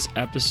hope that this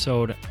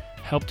episode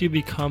helped you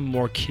become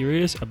more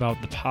curious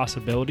about the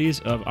possibilities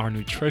of our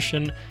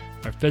nutrition,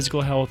 our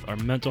physical health, our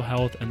mental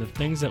health, and the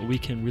things that we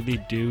can really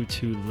do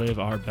to live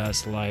our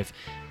best life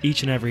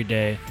each and every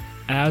day.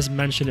 As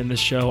mentioned in the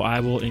show, I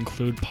will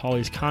include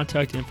Polly's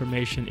contact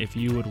information if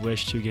you would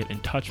wish to get in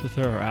touch with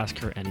her or ask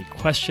her any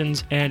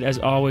questions. And as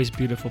always,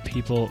 beautiful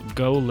people,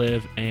 go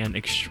live an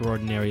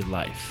extraordinary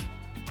life.